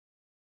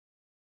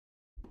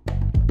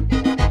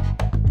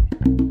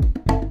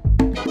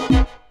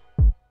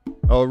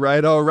 All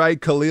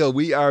right, Khalil.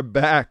 We are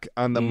back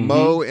on the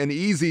Mo and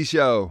Easy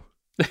Show.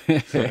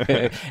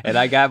 And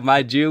I got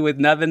my Jew with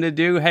nothing to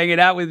do hanging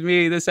out with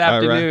me this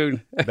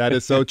afternoon. Right. That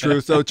is so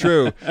true, so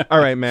true. All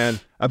right,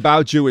 man.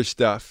 About Jewish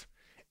stuff.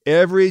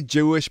 Every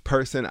Jewish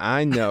person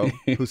I know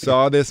who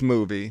saw this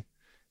movie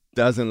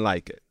doesn't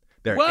like it.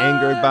 They're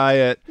angered by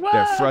it. What?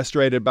 They're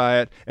frustrated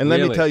by it. And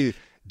let me tell you,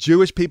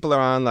 Jewish people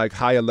are on like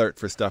high alert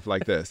for stuff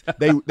like this.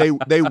 They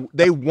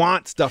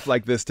want stuff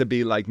like this to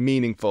be like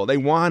meaningful. They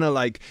want to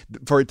like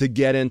for it to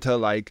get into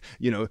like,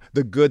 you know,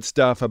 the good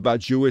stuff about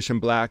Jewish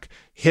and Black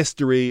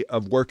history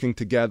of working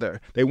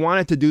together. They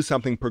wanted to do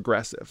something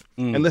progressive.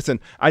 And listen,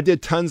 I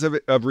did tons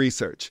of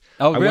research.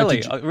 Oh,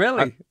 really?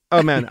 Really?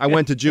 Oh man, I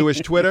went to Jewish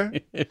Twitter.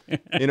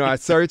 You know, I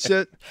searched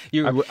it.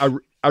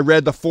 I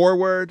read the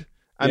foreword.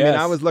 I mean,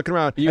 I was looking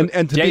around.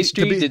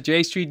 Did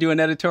J Street do an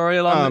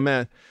editorial on it? Oh,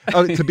 man.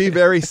 To be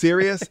very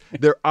serious,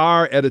 there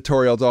are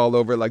editorials all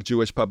over like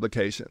Jewish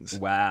publications.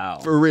 Wow.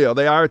 For real.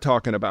 They are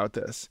talking about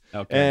this.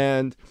 Okay.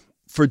 And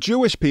for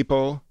Jewish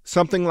people,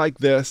 something like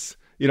this,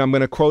 you know, I'm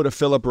going to quote a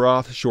Philip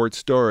Roth short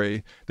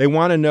story. They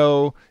want to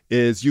know,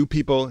 is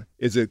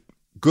it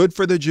good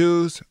for the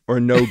Jews or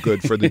no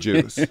good for the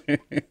Jews?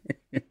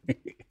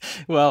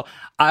 Well,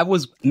 I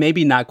was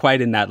maybe not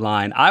quite in that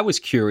line. I was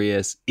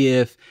curious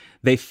if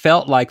they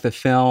felt like the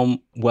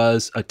film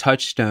was a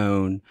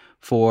touchstone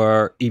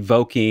for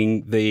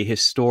evoking the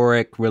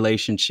historic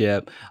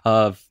relationship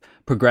of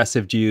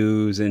progressive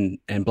Jews and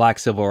Black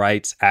civil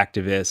rights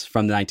activists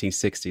from the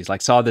 1960s.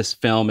 Like saw this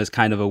film as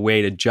kind of a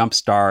way to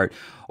jumpstart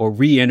or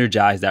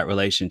re-energize that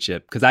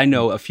relationship. Because I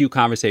know a few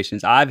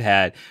conversations I've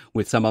had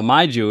with some of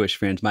my Jewish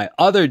friends, my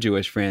other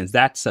Jewish friends,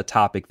 that's a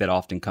topic that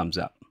often comes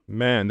up.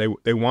 Man, they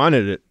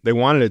wanted it. They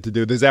wanted it to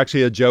do. There's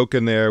actually a joke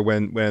in there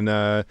when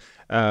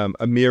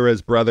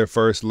Amira's brother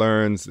first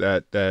learns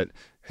that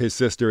his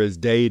sister is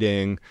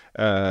dating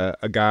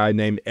a guy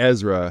named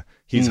Ezra.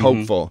 He's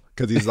hopeful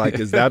because he's like,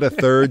 is that a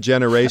third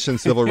generation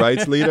civil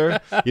rights leader?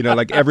 You know,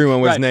 like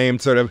everyone was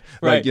named sort of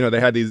like, you know, they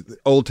had these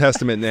Old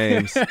Testament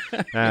names.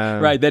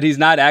 Right, that he's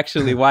not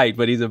actually white,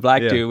 but he's a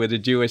Black dude with a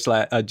Jewish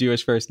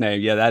first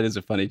name. Yeah, that is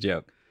a funny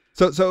joke.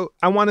 So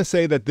I want to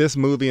say that this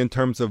movie, in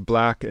terms of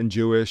Black and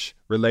Jewish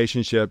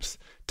relationships,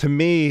 to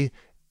me,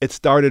 it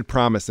started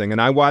promising.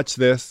 And I watched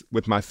this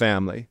with my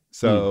family.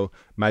 So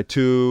my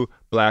 2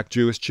 Black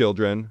Jewish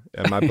children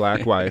and my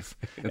Black wife.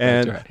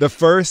 And the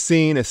first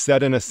scene is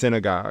set in a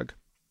synagogue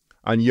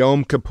on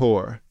Yom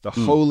Kippur, the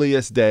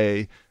holiest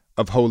day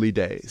of holy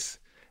days.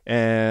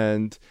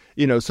 And,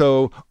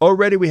 so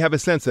already we have a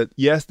sense that,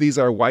 yes, these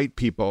are white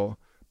people,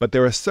 but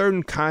they're a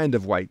certain kind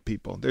of white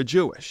people. They're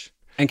Jewish.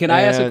 And can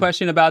I ask a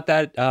question about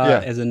that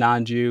as a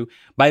non-Jew?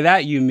 By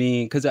that you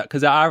mean, because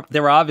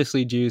there are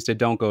obviously Jews that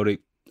don't go to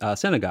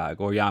synagogue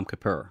or Yom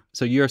Kippur.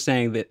 So you're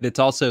saying that it's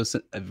also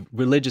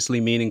religiously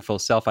meaningful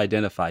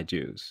self-identified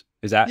Jews.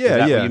 Is that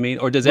what you mean?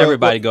 Or does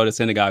everybody go to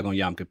synagogue on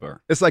Yom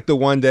Kippur? It's like the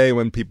one day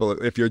when people,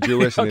 if you're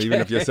Jewish and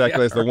even if you're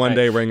secular, it's the one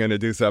day we're going to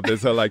do something.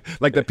 So like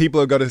the people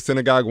who go to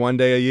synagogue one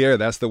day a year,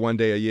 that's the one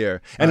day a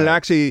year. And it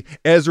actually,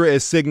 Ezra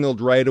is signaled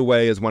right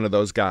away as one of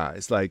those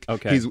guys. Like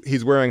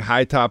he's wearing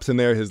high tops in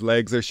there, his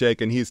legs are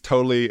shaking. He's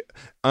totally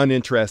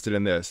uninterested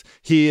in this.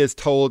 He is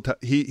told,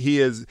 he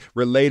is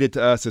related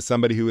to us as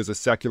somebody who is a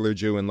secular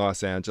Jew in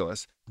Los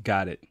Angeles.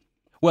 Got it.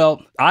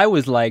 Well, I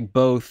was like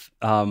both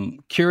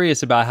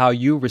curious about how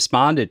you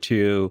responded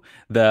to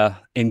the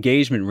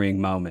engagement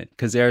ring moment,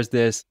 because there's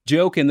this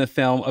joke in the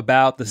film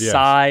about the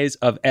size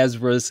of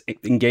Ezra's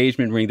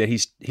engagement ring that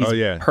he's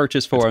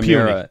purchased for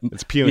Amira.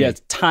 It's puny. Yeah,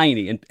 it's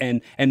tiny.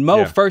 And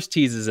Mo first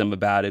teases him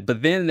about it,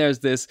 but then there's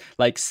this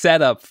like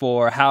setup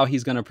for how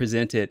he's going to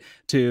present it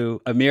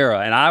to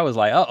Amira. And I was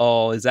like,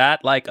 is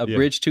that like a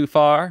bridge too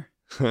far?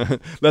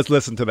 Let's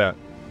listen to that.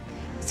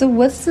 So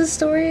what's the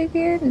story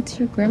again? It's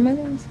your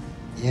grandmother's?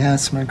 Yeah,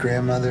 it's my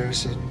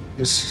grandmother's. It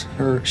was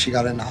her. She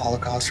got in the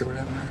Holocaust or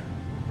whatever.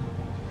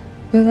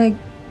 But like,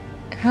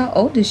 how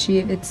old is she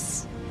if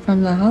it's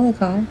from the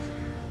Holocaust?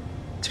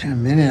 It's been a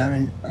minute. I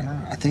mean,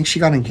 I think she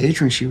got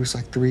engaged when she was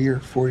like 3 or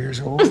 4 years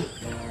old.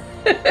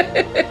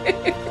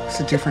 It's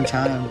a different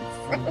time.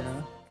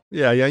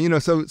 Yeah.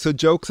 So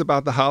jokes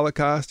about the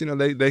Holocaust,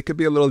 they could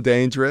be a little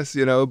dangerous,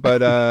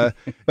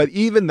 but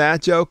even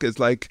that joke is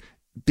like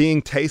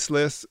being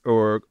tasteless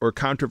or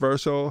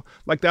controversial.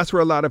 Like that's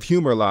where a lot of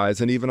humor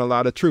lies and even a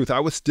lot of truth. I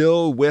was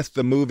still with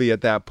the movie at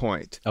that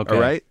point. Okay.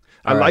 All right.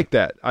 I like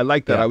that.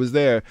 Yeah. I was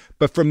there.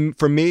 But from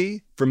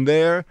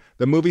there,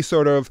 the movie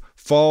sort of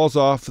falls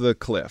off the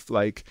cliff.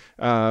 Like,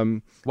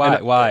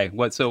 why?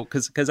 What? So,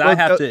 because I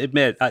have to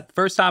admit,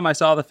 first time I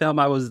saw the film,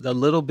 I was a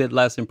little bit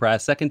less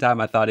impressed. Second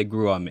time, I thought it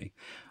grew on me.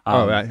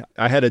 I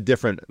had a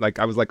different,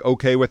 I was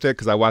okay with it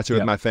because I watched it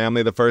with my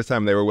family the first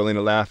time. They were willing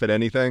to laugh at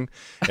anything.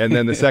 And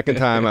then the second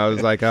time I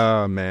was like,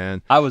 oh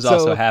man. I was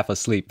also half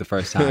asleep the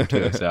first time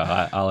too. So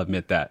I'll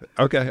admit that.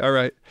 Okay. All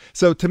right.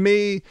 So to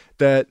me,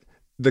 that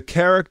the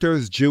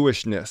character's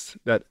Jewishness,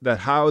 that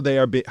how they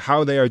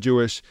are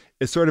Jewish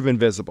is sort of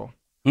invisible.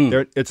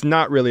 It's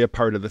not really a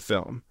part of the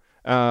film.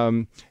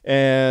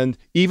 And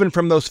even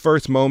from those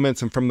first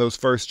moments and from those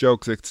first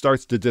jokes, it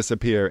starts to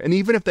disappear. And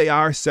even if they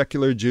are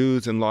secular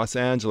Jews in Los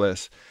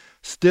Angeles,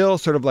 still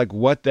sort of like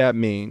what that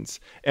means.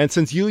 And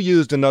since you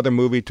used another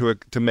movie to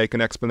make an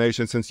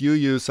explanation, since you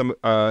used some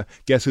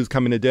Guess Who's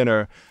Coming to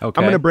Dinner, I'm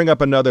going to bring up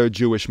another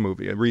Jewish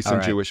movie, a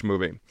recent Jewish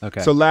movie.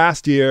 Okay. So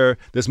last year,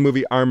 this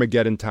movie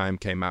Armageddon Time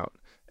came out.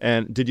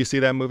 And did you see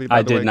that movie?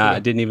 I did not. I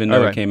didn't even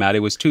know it came out.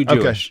 It was too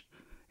Jewish. Okay.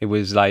 It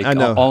was like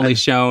only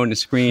shown,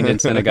 screened in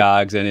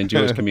synagogues and in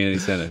Jewish community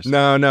centers.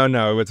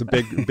 No. It's a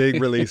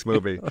big release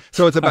movie.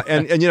 So it's about,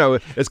 and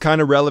it's kind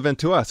of relevant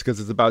to us because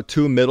it's about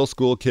two middle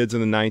school kids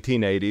in the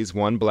 1980s,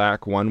 one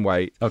black, one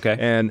white. Okay.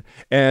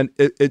 And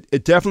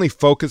it definitely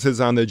focuses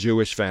on the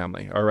Jewish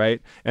family. All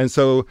right. And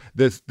so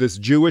this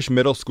Jewish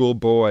middle school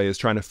boy is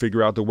trying to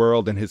figure out the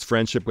world and his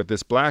friendship with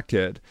this black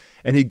kid.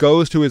 And he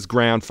goes to his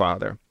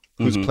grandfather,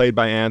 who's played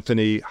by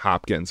Anthony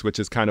Hopkins, which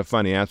is kind of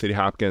funny. Anthony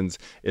Hopkins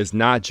is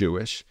not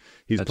Jewish.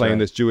 He's playing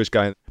this Jewish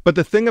guy. But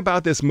the thing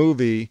about this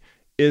movie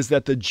is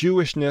that the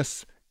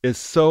Jewishness is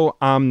so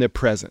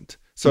omnipresent.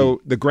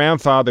 So the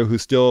grandfather who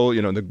still,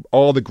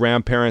 all the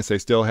grandparents, they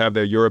still have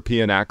their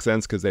European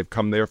accents because they've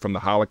come there from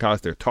the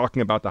Holocaust. They're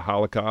talking about the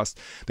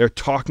Holocaust. They're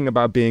talking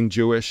about being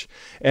Jewish.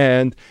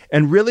 And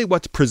really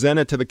what's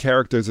presented to the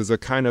characters is a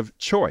kind of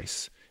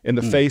choice in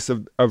the face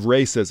of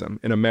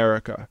racism in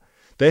America.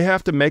 They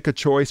have to make a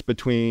choice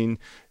between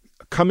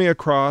coming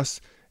across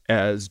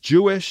as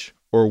Jewish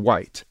or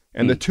white,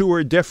 and the two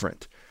are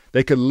different.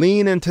 They could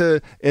lean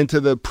into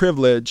the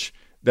privilege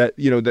that,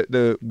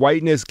 the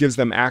whiteness gives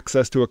them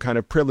access to a kind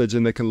of privilege,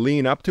 and they can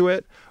lean up to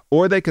it,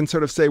 or they can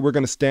sort of say, we're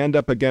going to stand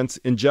up against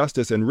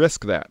injustice and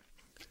risk that.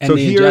 And so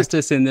the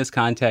injustice in this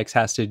context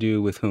has to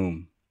do with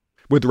whom?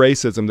 With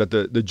racism, that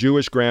the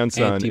Jewish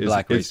grandson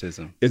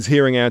is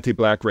hearing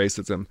anti-black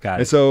racism. Got it.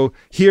 And so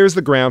here's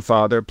the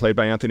grandfather, played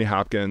by Anthony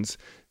Hopkins,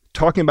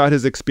 talking about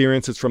his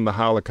experiences from the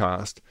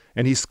Holocaust,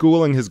 and he's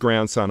schooling his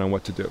grandson on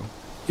what to do.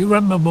 You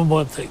remember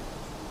one thing.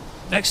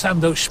 Next time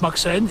those schmucks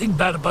say anything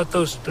bad about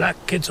those black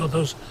kids or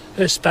those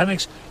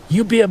Hispanics,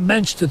 you be a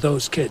mensch to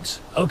those kids,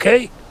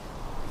 okay?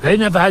 They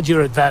never had your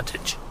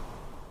advantage.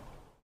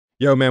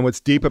 Yo, man, what's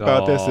deep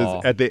about this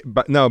is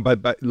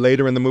but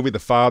later in the movie,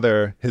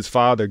 his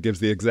father gives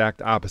the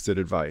exact opposite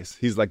advice.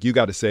 He's like, you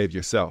got to save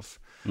yourself.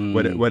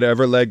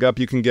 Whatever leg up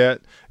you can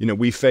get.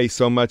 we face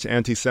so much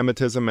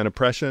anti-Semitism and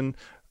oppression.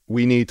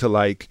 We need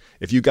to,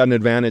 if you got an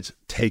advantage,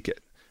 take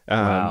it.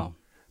 Wow.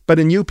 But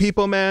in You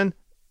People, man,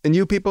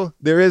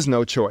 there is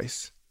no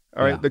choice.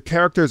 All right. The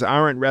characters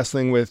aren't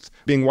wrestling with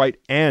being white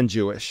and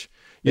Jewish.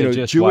 You They're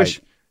know, just white.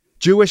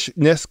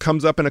 Jewishness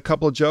comes up in a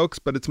couple of jokes,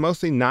 but it's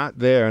mostly not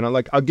there. And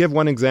I'll give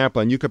one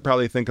example, and you could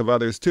probably think of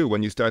others too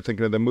when you start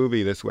thinking of the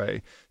movie this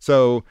way.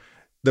 So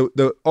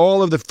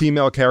all of the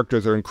female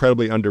characters are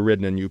incredibly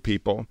underwritten in You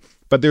People.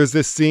 But there's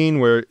this scene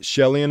where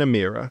Shelley and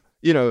Amira,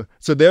 you know,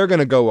 so they're going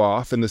to go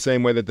off in the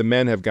same way that the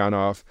men have gone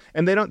off.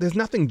 And there's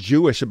nothing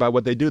Jewish about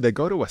what they do. They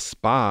go to a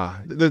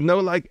spa. There's no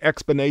like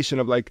explanation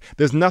of like,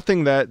 there's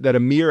nothing that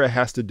Amira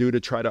has to do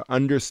to try to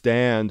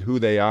understand who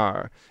they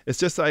are. It's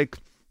just like,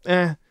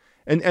 And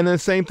the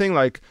same thing,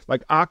 like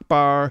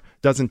Akbar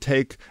doesn't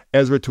take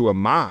Ezra to a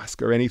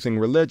mosque or anything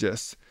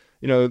religious.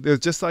 You know, there's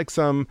just like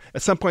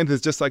at some point,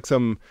 there's just like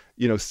some,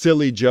 you know,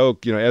 silly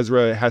joke, you know,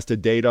 Ezra has to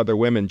date other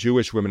women,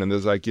 Jewish women. And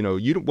there's like, you know,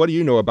 what do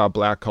you know about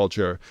black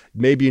culture?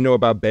 Maybe you know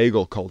about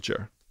bagel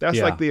culture. That's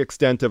like the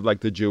extent of like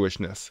the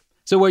Jewishness.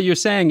 So what you're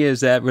saying is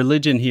that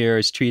religion here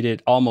is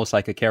treated almost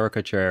like a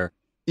caricature.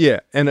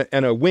 Yeah. And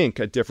a wink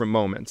at different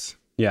moments.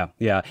 Yeah,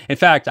 yeah. In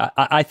fact,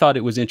 I thought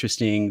it was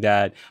interesting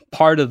that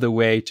part of the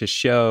way to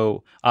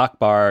show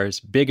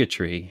Akbar's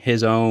bigotry,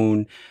 his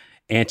own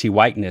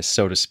anti-whiteness,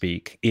 so to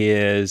speak,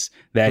 is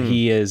that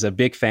he is a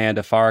big fan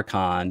of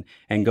Farrakhan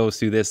and goes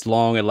through this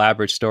long,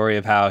 elaborate story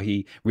of how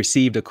he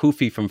received a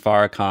kufi from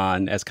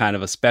Farrakhan as kind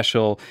of a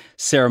special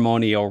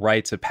ceremonial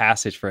rites of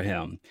passage for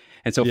him.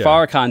 And so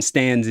Farrakhan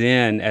stands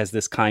in as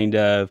this kind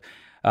of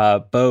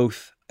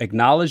both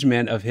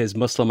acknowledgement of his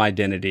Muslim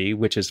identity,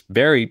 which is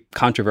very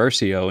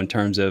controversial in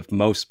terms of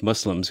most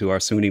Muslims who are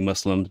Sunni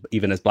Muslims,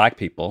 even as black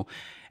people,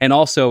 and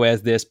also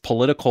as this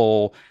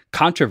political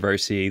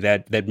controversy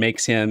that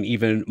makes him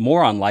even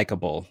more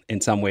unlikable in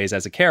some ways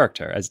as a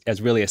character,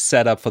 as really a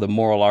setup for the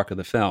moral arc of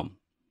the film.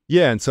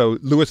 Yeah, and so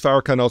Louis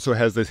Farrakhan also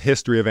has this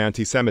history of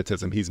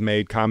anti-Semitism. He's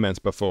made comments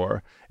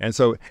before. And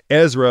so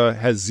Ezra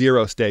has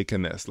zero stake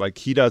in this. Like,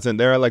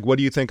 they're like, what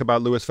do you think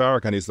about Louis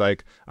Farrakhan? He's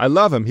like, I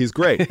love him. He's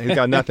great. He's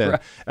got nothing.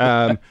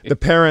 Right. The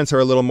parents are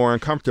a little more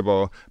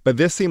uncomfortable. But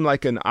this seemed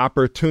like an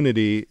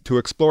opportunity to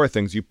explore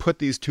things. You put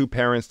these two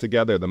parents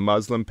together, the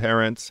Muslim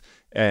parents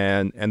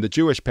and the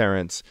Jewish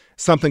parents,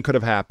 something could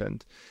have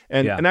happened.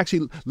 And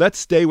actually, let's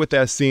stay with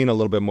that scene a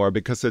little bit more,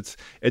 because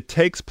it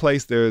takes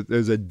place,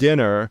 there's a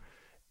dinner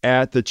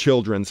at the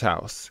children's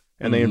house,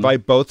 and they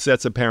invite both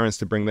sets of parents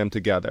to bring them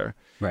together.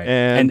 Right.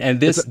 And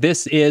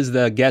this is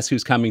the guess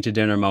who's coming to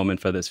dinner moment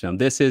for this film.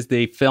 This is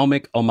the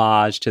filmic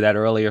homage to that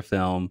earlier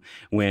film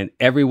when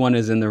everyone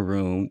is in the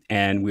room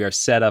and we are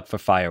set up for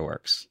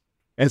fireworks.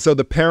 And so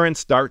the parents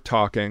start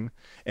talking,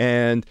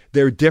 and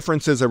their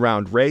differences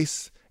around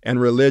race and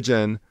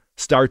religion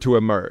start to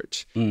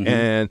emerge.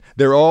 And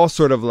they're all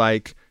sort of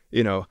like,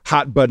 you know,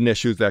 hot button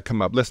issues that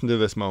come up. Listen to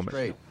this moment.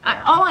 Great.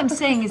 All I'm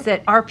saying is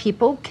that our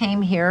people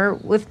came here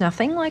with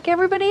nothing like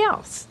everybody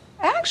else.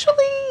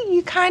 Actually,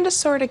 you kind of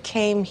sort of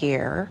came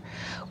here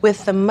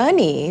with the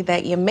money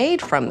that you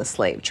made from the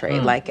slave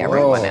trade, like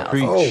everyone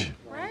else.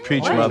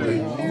 Preach,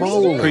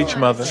 mother. Preach,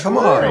 mother. Come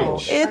on.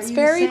 It's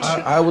very true.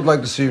 I would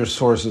like to see your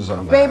sources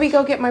on that. Baby,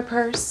 go get my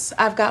purse.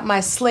 I've got my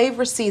slave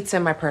receipts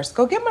in my purse.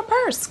 Go get my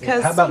purse,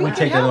 because How about we can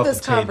take it have off this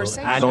the table?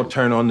 conversation. I don't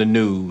turn on the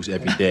news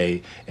every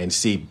day and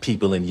see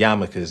people in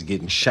yarmulkes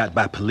getting shot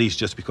by police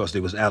just because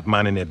they was out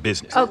minding their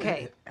business.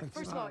 Okay.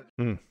 First of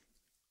all...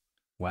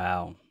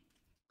 Wow.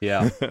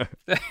 Yeah.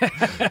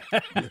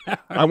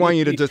 I want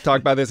you to just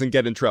talk about this and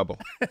get in trouble.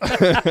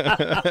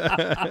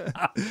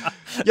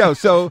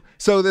 So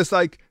there's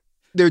like,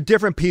 there are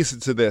different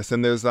pieces to this.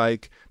 And there's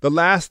like, the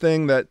last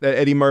thing that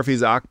Eddie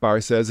Murphy's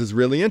Akbar says is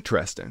really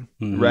interesting,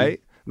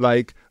 right?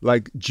 Like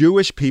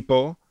Jewish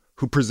people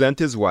who present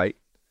as white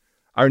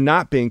are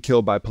not being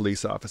killed by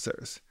police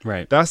officers.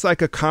 Right. That's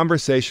like a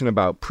conversation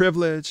about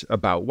privilege,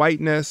 about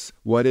whiteness,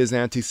 what is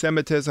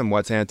anti-Semitism,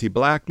 what's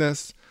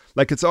anti-blackness.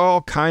 Like, it's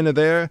all kind of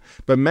there,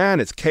 but man,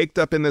 it's caked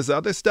up in this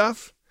other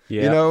stuff.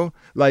 Yeah. You know,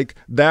 like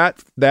that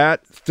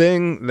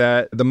thing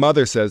that the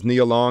mother says,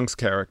 Nia Long's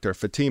character,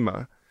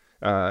 Fatima,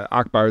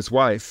 Akbar's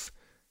wife,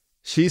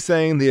 she's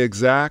saying the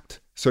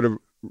exact sort of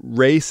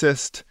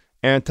racist,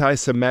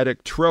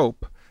 anti-Semitic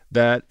trope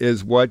that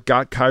is what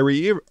got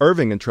Kyrie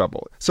Irving in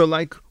trouble. So,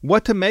 like,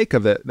 what to make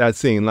of that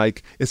scene?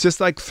 Like, it's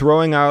just like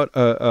throwing out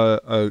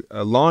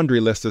a laundry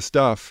list of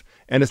stuff,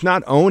 and it's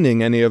not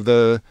owning any of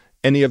the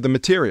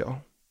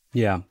material.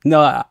 Yeah,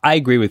 no, I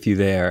agree with you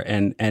there.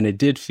 And it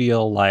did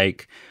feel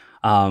like,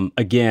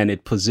 again,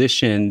 it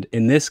positioned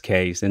in this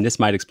case, and this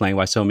might explain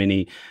why so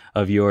many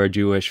of your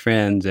Jewish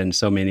friends and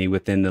so many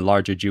within the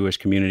larger Jewish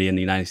community in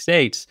the United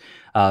States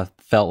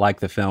felt like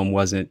the film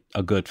wasn't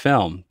a good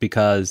film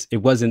because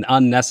it was an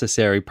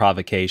unnecessary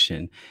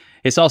provocation.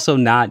 It's also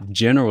not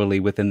generally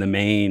within the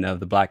main of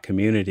the Black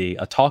community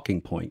a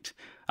talking point.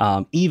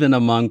 Even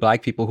among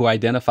Black people who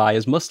identify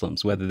as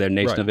Muslims, whether they're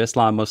Nation of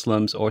Islam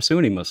Muslims or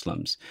Sunni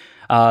Muslims.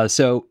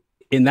 So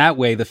in that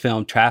way, the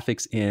film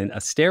traffics in a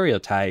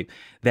stereotype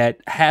that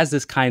has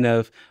this kind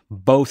of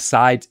both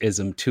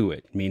sides-ism to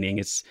it, meaning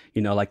it's,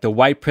 you know, like the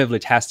white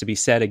privilege has to be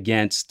set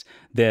against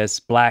this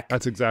Black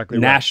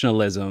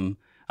nationalism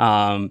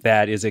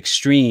that is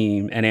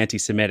extreme and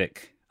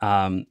anti-Semitic.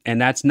 And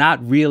that's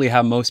not really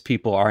how most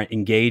people are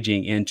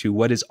engaging into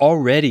what is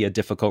already a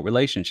difficult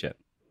relationship.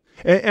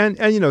 And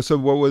you know, so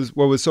what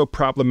was so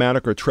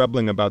problematic or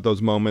troubling about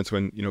those moments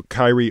when, you know,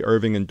 Kyrie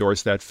Irving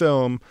endorsed that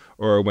film,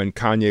 or when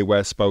Kanye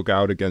West spoke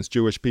out against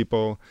Jewish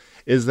people,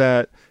 is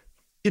that,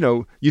 you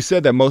know, you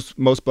said that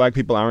most Black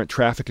people aren't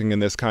trafficking in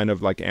this kind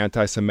of like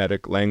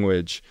anti-Semitic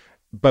language,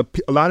 but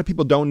a lot of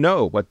people don't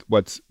know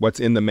what's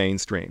in the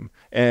mainstream.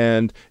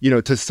 And, you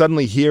know, to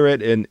suddenly hear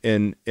it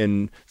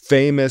in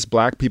famous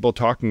Black people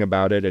talking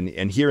about it,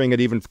 and hearing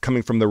it even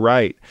coming from the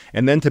right,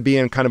 and then to be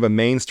in kind of a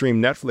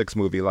mainstream Netflix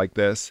movie like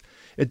this,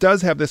 it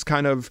does have this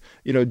kind of,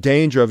 you know,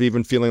 danger of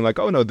even feeling like,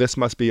 oh no, this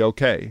must be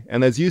okay.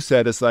 And as you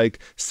said, it's like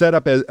set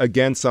up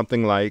against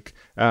something like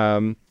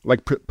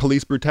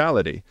police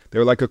brutality.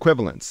 They're like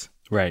equivalents.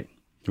 Right.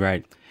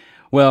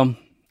 Well,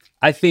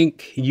 I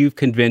think you've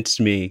convinced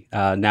me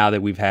now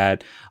that we've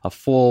had a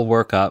full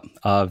workup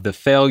of the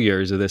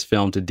failures of this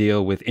film to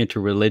deal with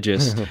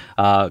interreligious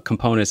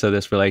components of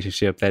this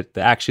relationship, that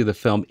actually the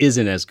film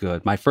isn't as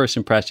good. My first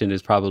impression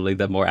is probably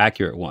the more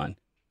accurate one.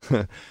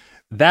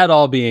 That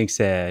all being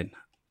said,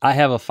 I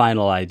have a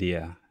final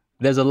idea.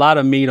 There's a lot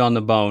of meat on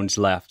the bones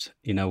left,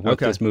 you know, what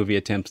this movie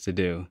attempts to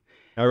do.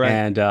 All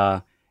right.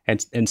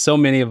 And so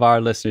many of our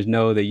listeners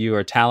know that you are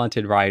a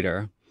talented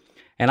writer.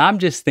 And I'm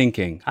just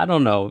thinking, I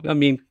don't know, I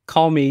mean,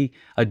 call me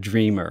a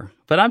dreamer,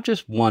 but I'm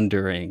just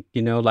wondering,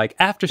 you know, like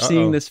after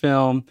seeing this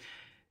film,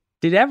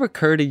 did it ever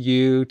occur to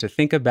you to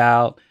think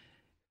about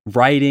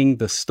writing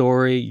the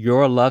story,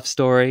 your love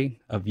story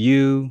of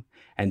you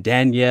and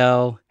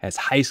Danielle as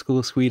high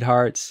school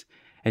sweethearts?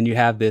 And you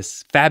have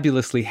this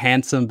fabulously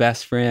handsome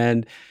best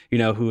friend, you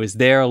know, who is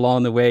there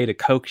along the way to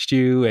coax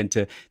you and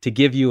to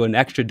give you an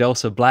extra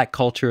dose of Black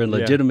culture and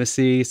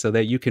legitimacy so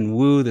that you can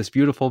woo this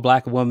beautiful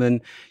Black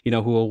woman, you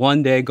know, who will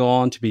one day go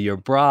on to be your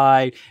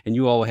bride, and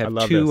you all will have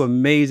two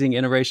amazing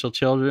interracial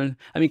children.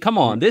 I mean, come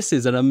on, this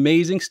is an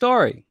amazing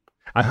story.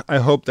 I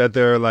hope that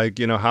there are, like,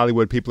 you know,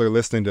 Hollywood people are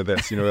listening to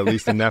this, you know, at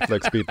least the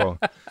Netflix people,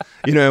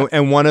 you know,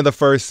 and one of the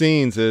first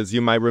scenes is,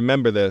 you might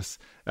remember this,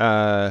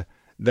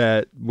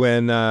 that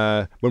when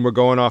we're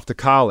going off to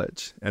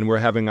college and we're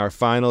having our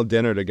final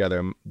dinner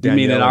together. Danielle,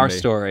 you mean in our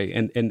story,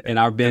 in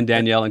our Ben,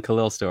 Danielle, and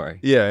Khalil story?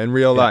 Yeah, in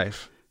real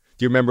life.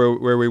 Do you remember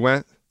where we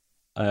went?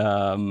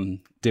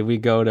 Did we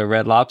go to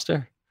Red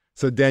Lobster?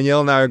 So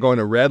Danielle and I are going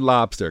to Red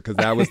Lobster because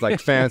that was like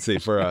fancy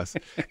for us.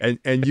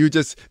 And you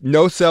just,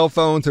 no cell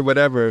phones or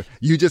whatever,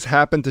 you just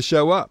happened to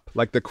show up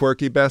like the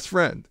quirky best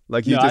friend.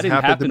 Like you just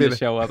happened to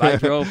show up. I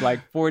drove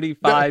like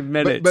 45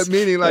 minutes. But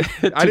meaning like,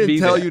 I didn't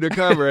tell you to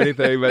come or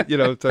anything, but you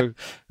know, so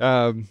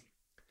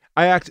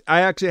I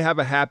actually have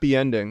a happy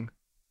ending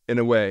in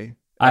a way.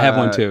 I have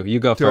one too. You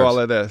go first. To all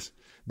of this.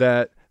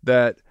 That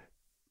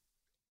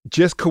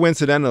just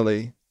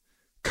coincidentally,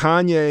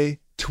 Kanye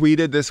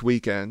tweeted this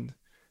weekend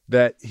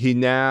that he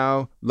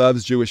now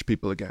loves Jewish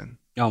people again.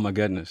 Oh my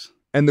goodness.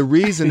 And the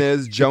reason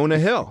is Jonah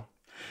Hill.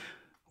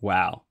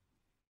 Wow.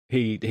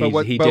 He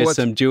did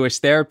some Jewish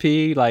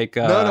therapy, like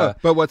No.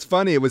 But what's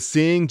funny, it was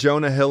seeing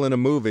Jonah Hill in a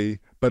movie,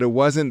 but it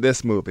wasn't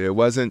this movie. It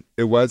wasn't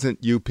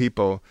You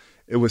People.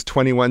 It was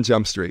 21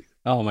 Jump Street.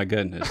 Oh my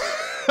goodness.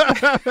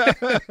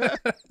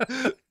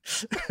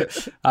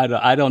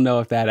 I don't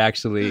know if that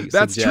actually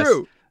That's suggests,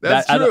 true.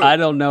 That's true. I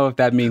don't know if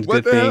that means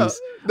good things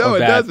or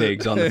bad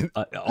things on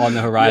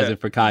the horizon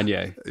for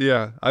Kanye.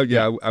 Yeah.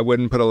 I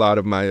wouldn't put a lot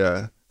of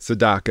my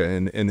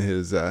tzedakah in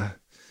his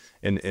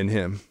in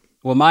him.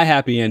 Well, my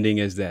happy ending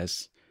is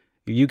this: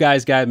 you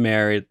guys got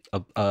married.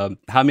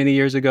 How many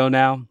years ago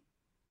now?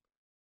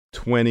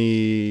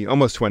 20,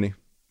 almost 20.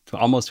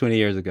 Almost 20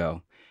 years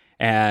ago.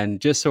 And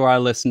just so our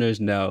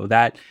listeners know,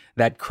 that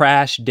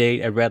crash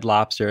date at Red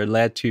Lobster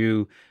led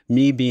to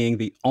me being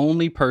the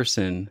only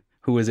person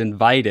who was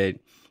invited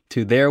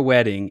to their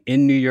wedding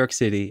in New York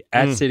City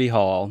at City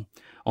Hall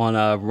on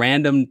a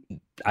random,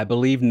 I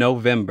believe,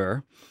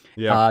 November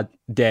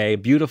day,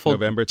 beautiful,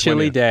 November 20th.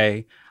 Chilly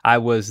day. I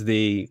was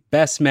the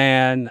best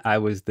man. I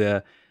was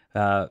the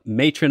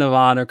matron of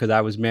honor because I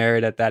was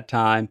married at that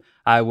time.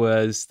 I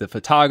was the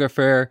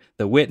photographer,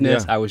 the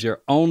witness. I was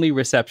your only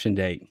reception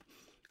date.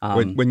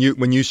 When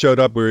you showed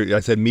up, I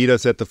said, meet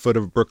us at the foot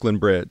of Brooklyn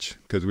Bridge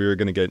because we were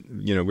going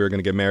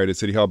to get married at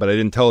City Hall. But I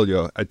didn't tell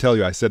you.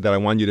 I said that I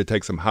wanted you to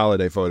take some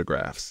holiday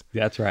photographs.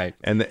 That's right.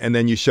 And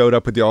then you showed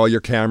up with all your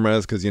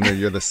cameras because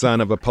you're the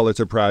son of a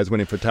Pulitzer Prize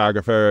winning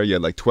photographer. You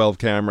had like 12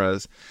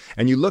 cameras,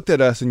 and you looked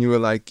at us and you were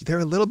like, they're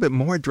a little bit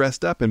more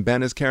dressed up, and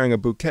Ben is carrying a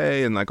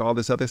bouquet and like all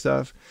this other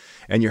stuff,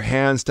 and your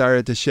hands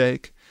started to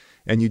shake,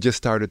 and you just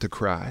started to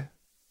cry.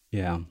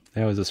 Yeah,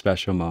 that was a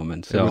special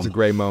moment. So it was a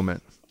great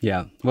moment.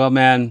 Yeah. Well,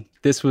 man,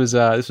 this was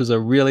a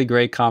really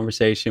great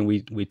conversation.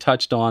 We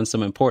touched on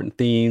some important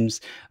themes,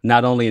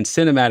 not only in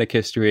cinematic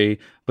history,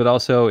 but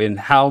also in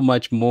how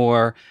much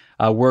more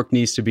work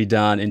needs to be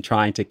done in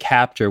trying to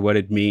capture what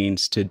it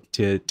means to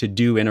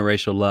do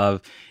interracial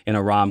love in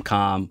a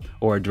rom-com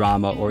or a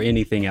drama or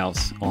anything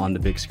else on the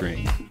big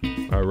screen.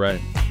 All right.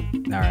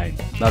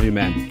 Love you,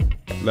 man.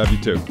 Love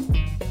you too.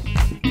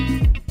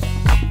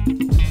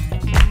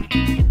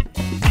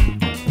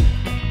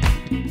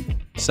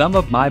 Some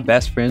of My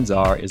Best Friends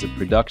Are is a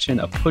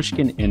production of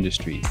Pushkin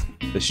Industries.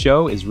 The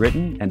show is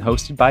written and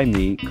hosted by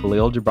me,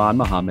 Khalil Gibran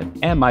Muhammad,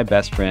 and my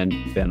best friend,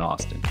 Ben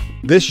Austin.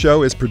 This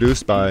show is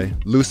produced by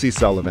Lucy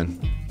Sullivan.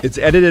 It's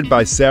edited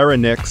by Sarah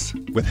Nix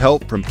with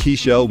help from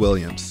Keishel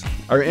Williams.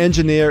 Our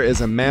engineer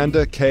is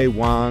Amanda K.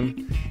 Wong,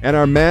 and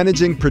our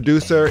managing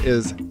producer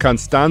is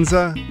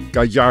Constanza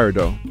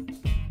Gallardo.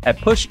 At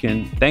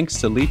Pushkin,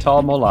 thanks to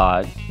Lital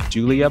Molad,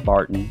 Julia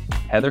Barton,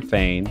 Heather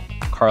Fain,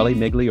 Carly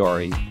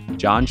Migliori,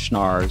 John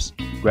Schnars,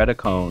 Greta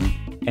Cohn,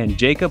 and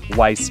Jacob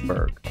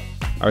Weisberg.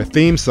 Our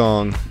theme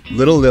song,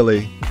 Little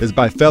Lily, is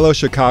by fellow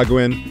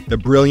Chicagoan, the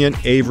brilliant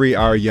Avery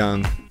R.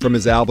 Young, from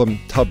his album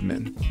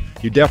Tubman.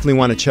 You definitely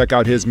want to check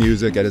out his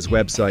music at his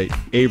website,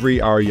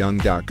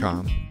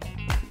 AveryRYoung.com.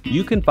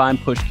 You can find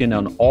Pushkin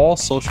on all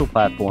social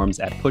platforms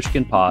at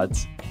Pushkin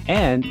Pods,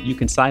 and you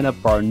can sign up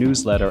for our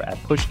newsletter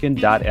at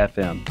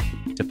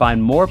pushkin.fm. To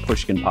find more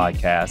Pushkin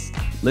podcasts,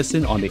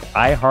 listen on the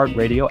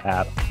iHeartRadio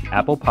app,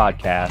 Apple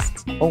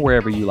Podcasts, or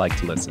wherever you like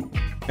to listen.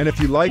 And if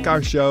you like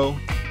our show,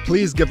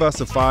 please give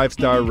us a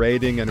 5-star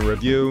rating and a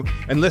review.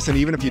 And listen,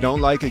 even if you don't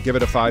like it, give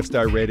it a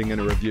 5-star rating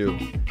and a review.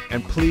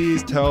 And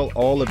please tell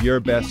all of your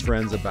best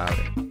friends about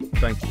it.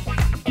 Thank you.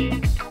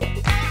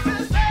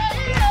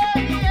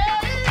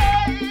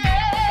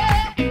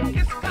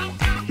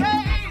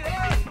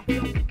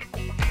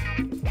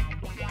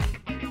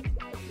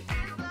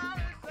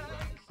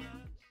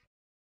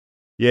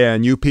 Yeah,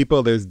 and you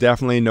people, there's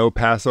definitely no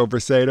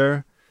Passover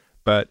Seder,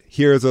 but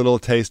here's a little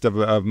taste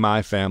of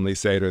my family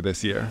Seder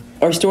this year.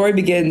 Our story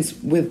begins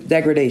with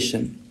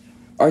degradation.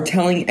 Our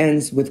telling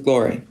ends with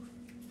glory.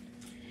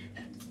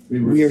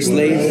 We are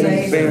slaves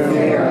in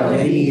Pharaoh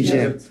in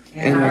Egypt,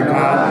 and our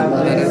God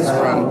led us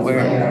from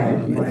where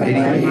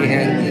mighty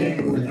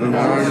hand and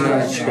arm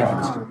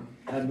outstretched.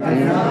 And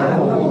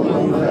now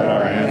we led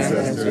our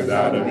ancestors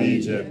out of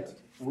Egypt.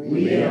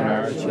 We and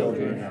our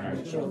children and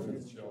our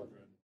children's children.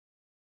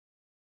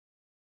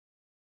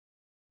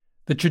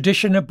 The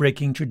tradition of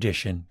breaking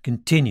tradition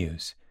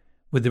continues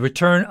with the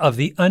return of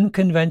the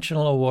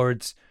Unconventional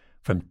Awards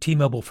from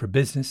T-Mobile for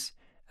Business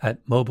at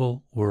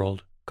Mobile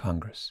World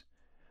Congress.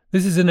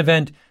 This is an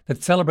event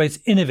that celebrates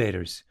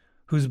innovators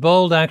whose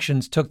bold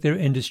actions took their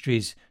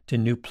industries to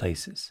new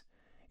places.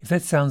 If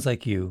that sounds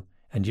like you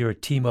and you're a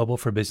T-Mobile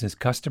for Business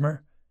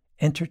customer,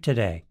 enter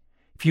today.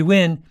 If you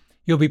win,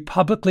 you'll be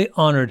publicly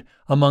honored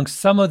amongst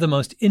some of the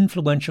most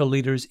influential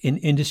leaders in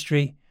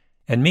industry.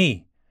 And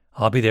me,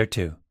 I'll be there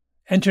too.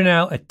 Enter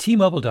now at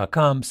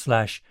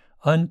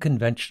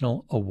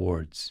tmobile.com/unconventional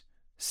awards.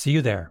 See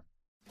you there.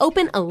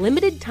 Open a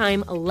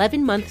limited-time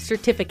 11-month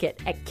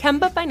certificate at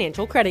Kemba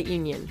Financial Credit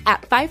Union.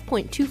 At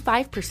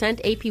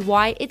 5.25%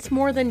 APY, it's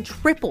more than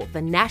triple the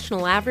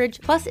national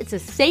average, plus it's a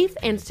safe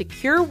and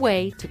secure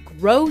way to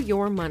grow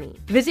your money.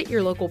 Visit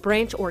your local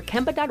branch or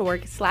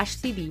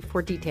kemba.org/cb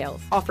for details.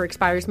 Offer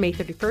expires May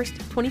 31st,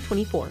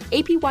 2024.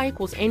 APY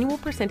equals annual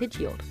percentage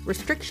yield.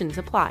 Restrictions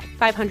apply.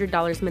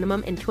 $500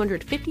 minimum and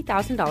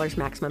 $250,000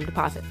 maximum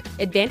deposit.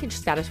 Advantage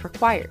status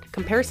required.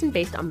 Comparison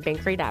based on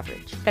bank rate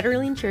average.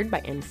 Federally insured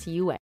by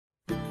NCUA.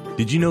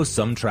 Did you know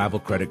some travel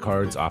credit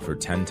cards offer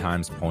 10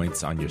 times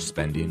points on your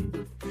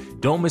spending?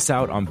 Don't miss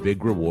out on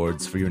big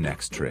rewards for your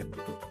next trip.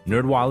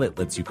 NerdWallet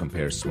lets you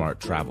compare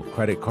smart travel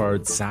credit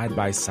cards side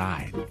by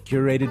side,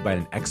 curated by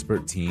an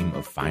expert team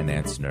of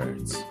finance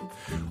nerds.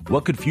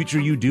 What could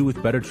future you do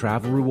with better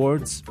travel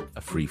rewards?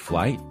 A free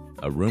flight?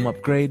 A room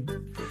upgrade?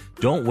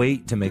 Don't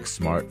wait to make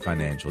smart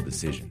financial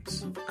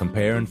decisions.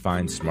 Compare and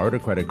find smarter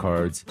credit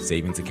cards,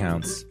 savings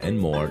accounts, and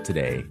more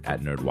today at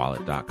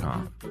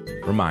NerdWallet.com.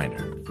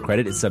 Reminder,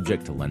 credit is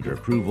subject to lender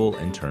approval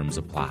and terms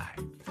apply.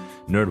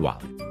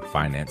 NerdWallet,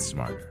 finance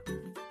smarter.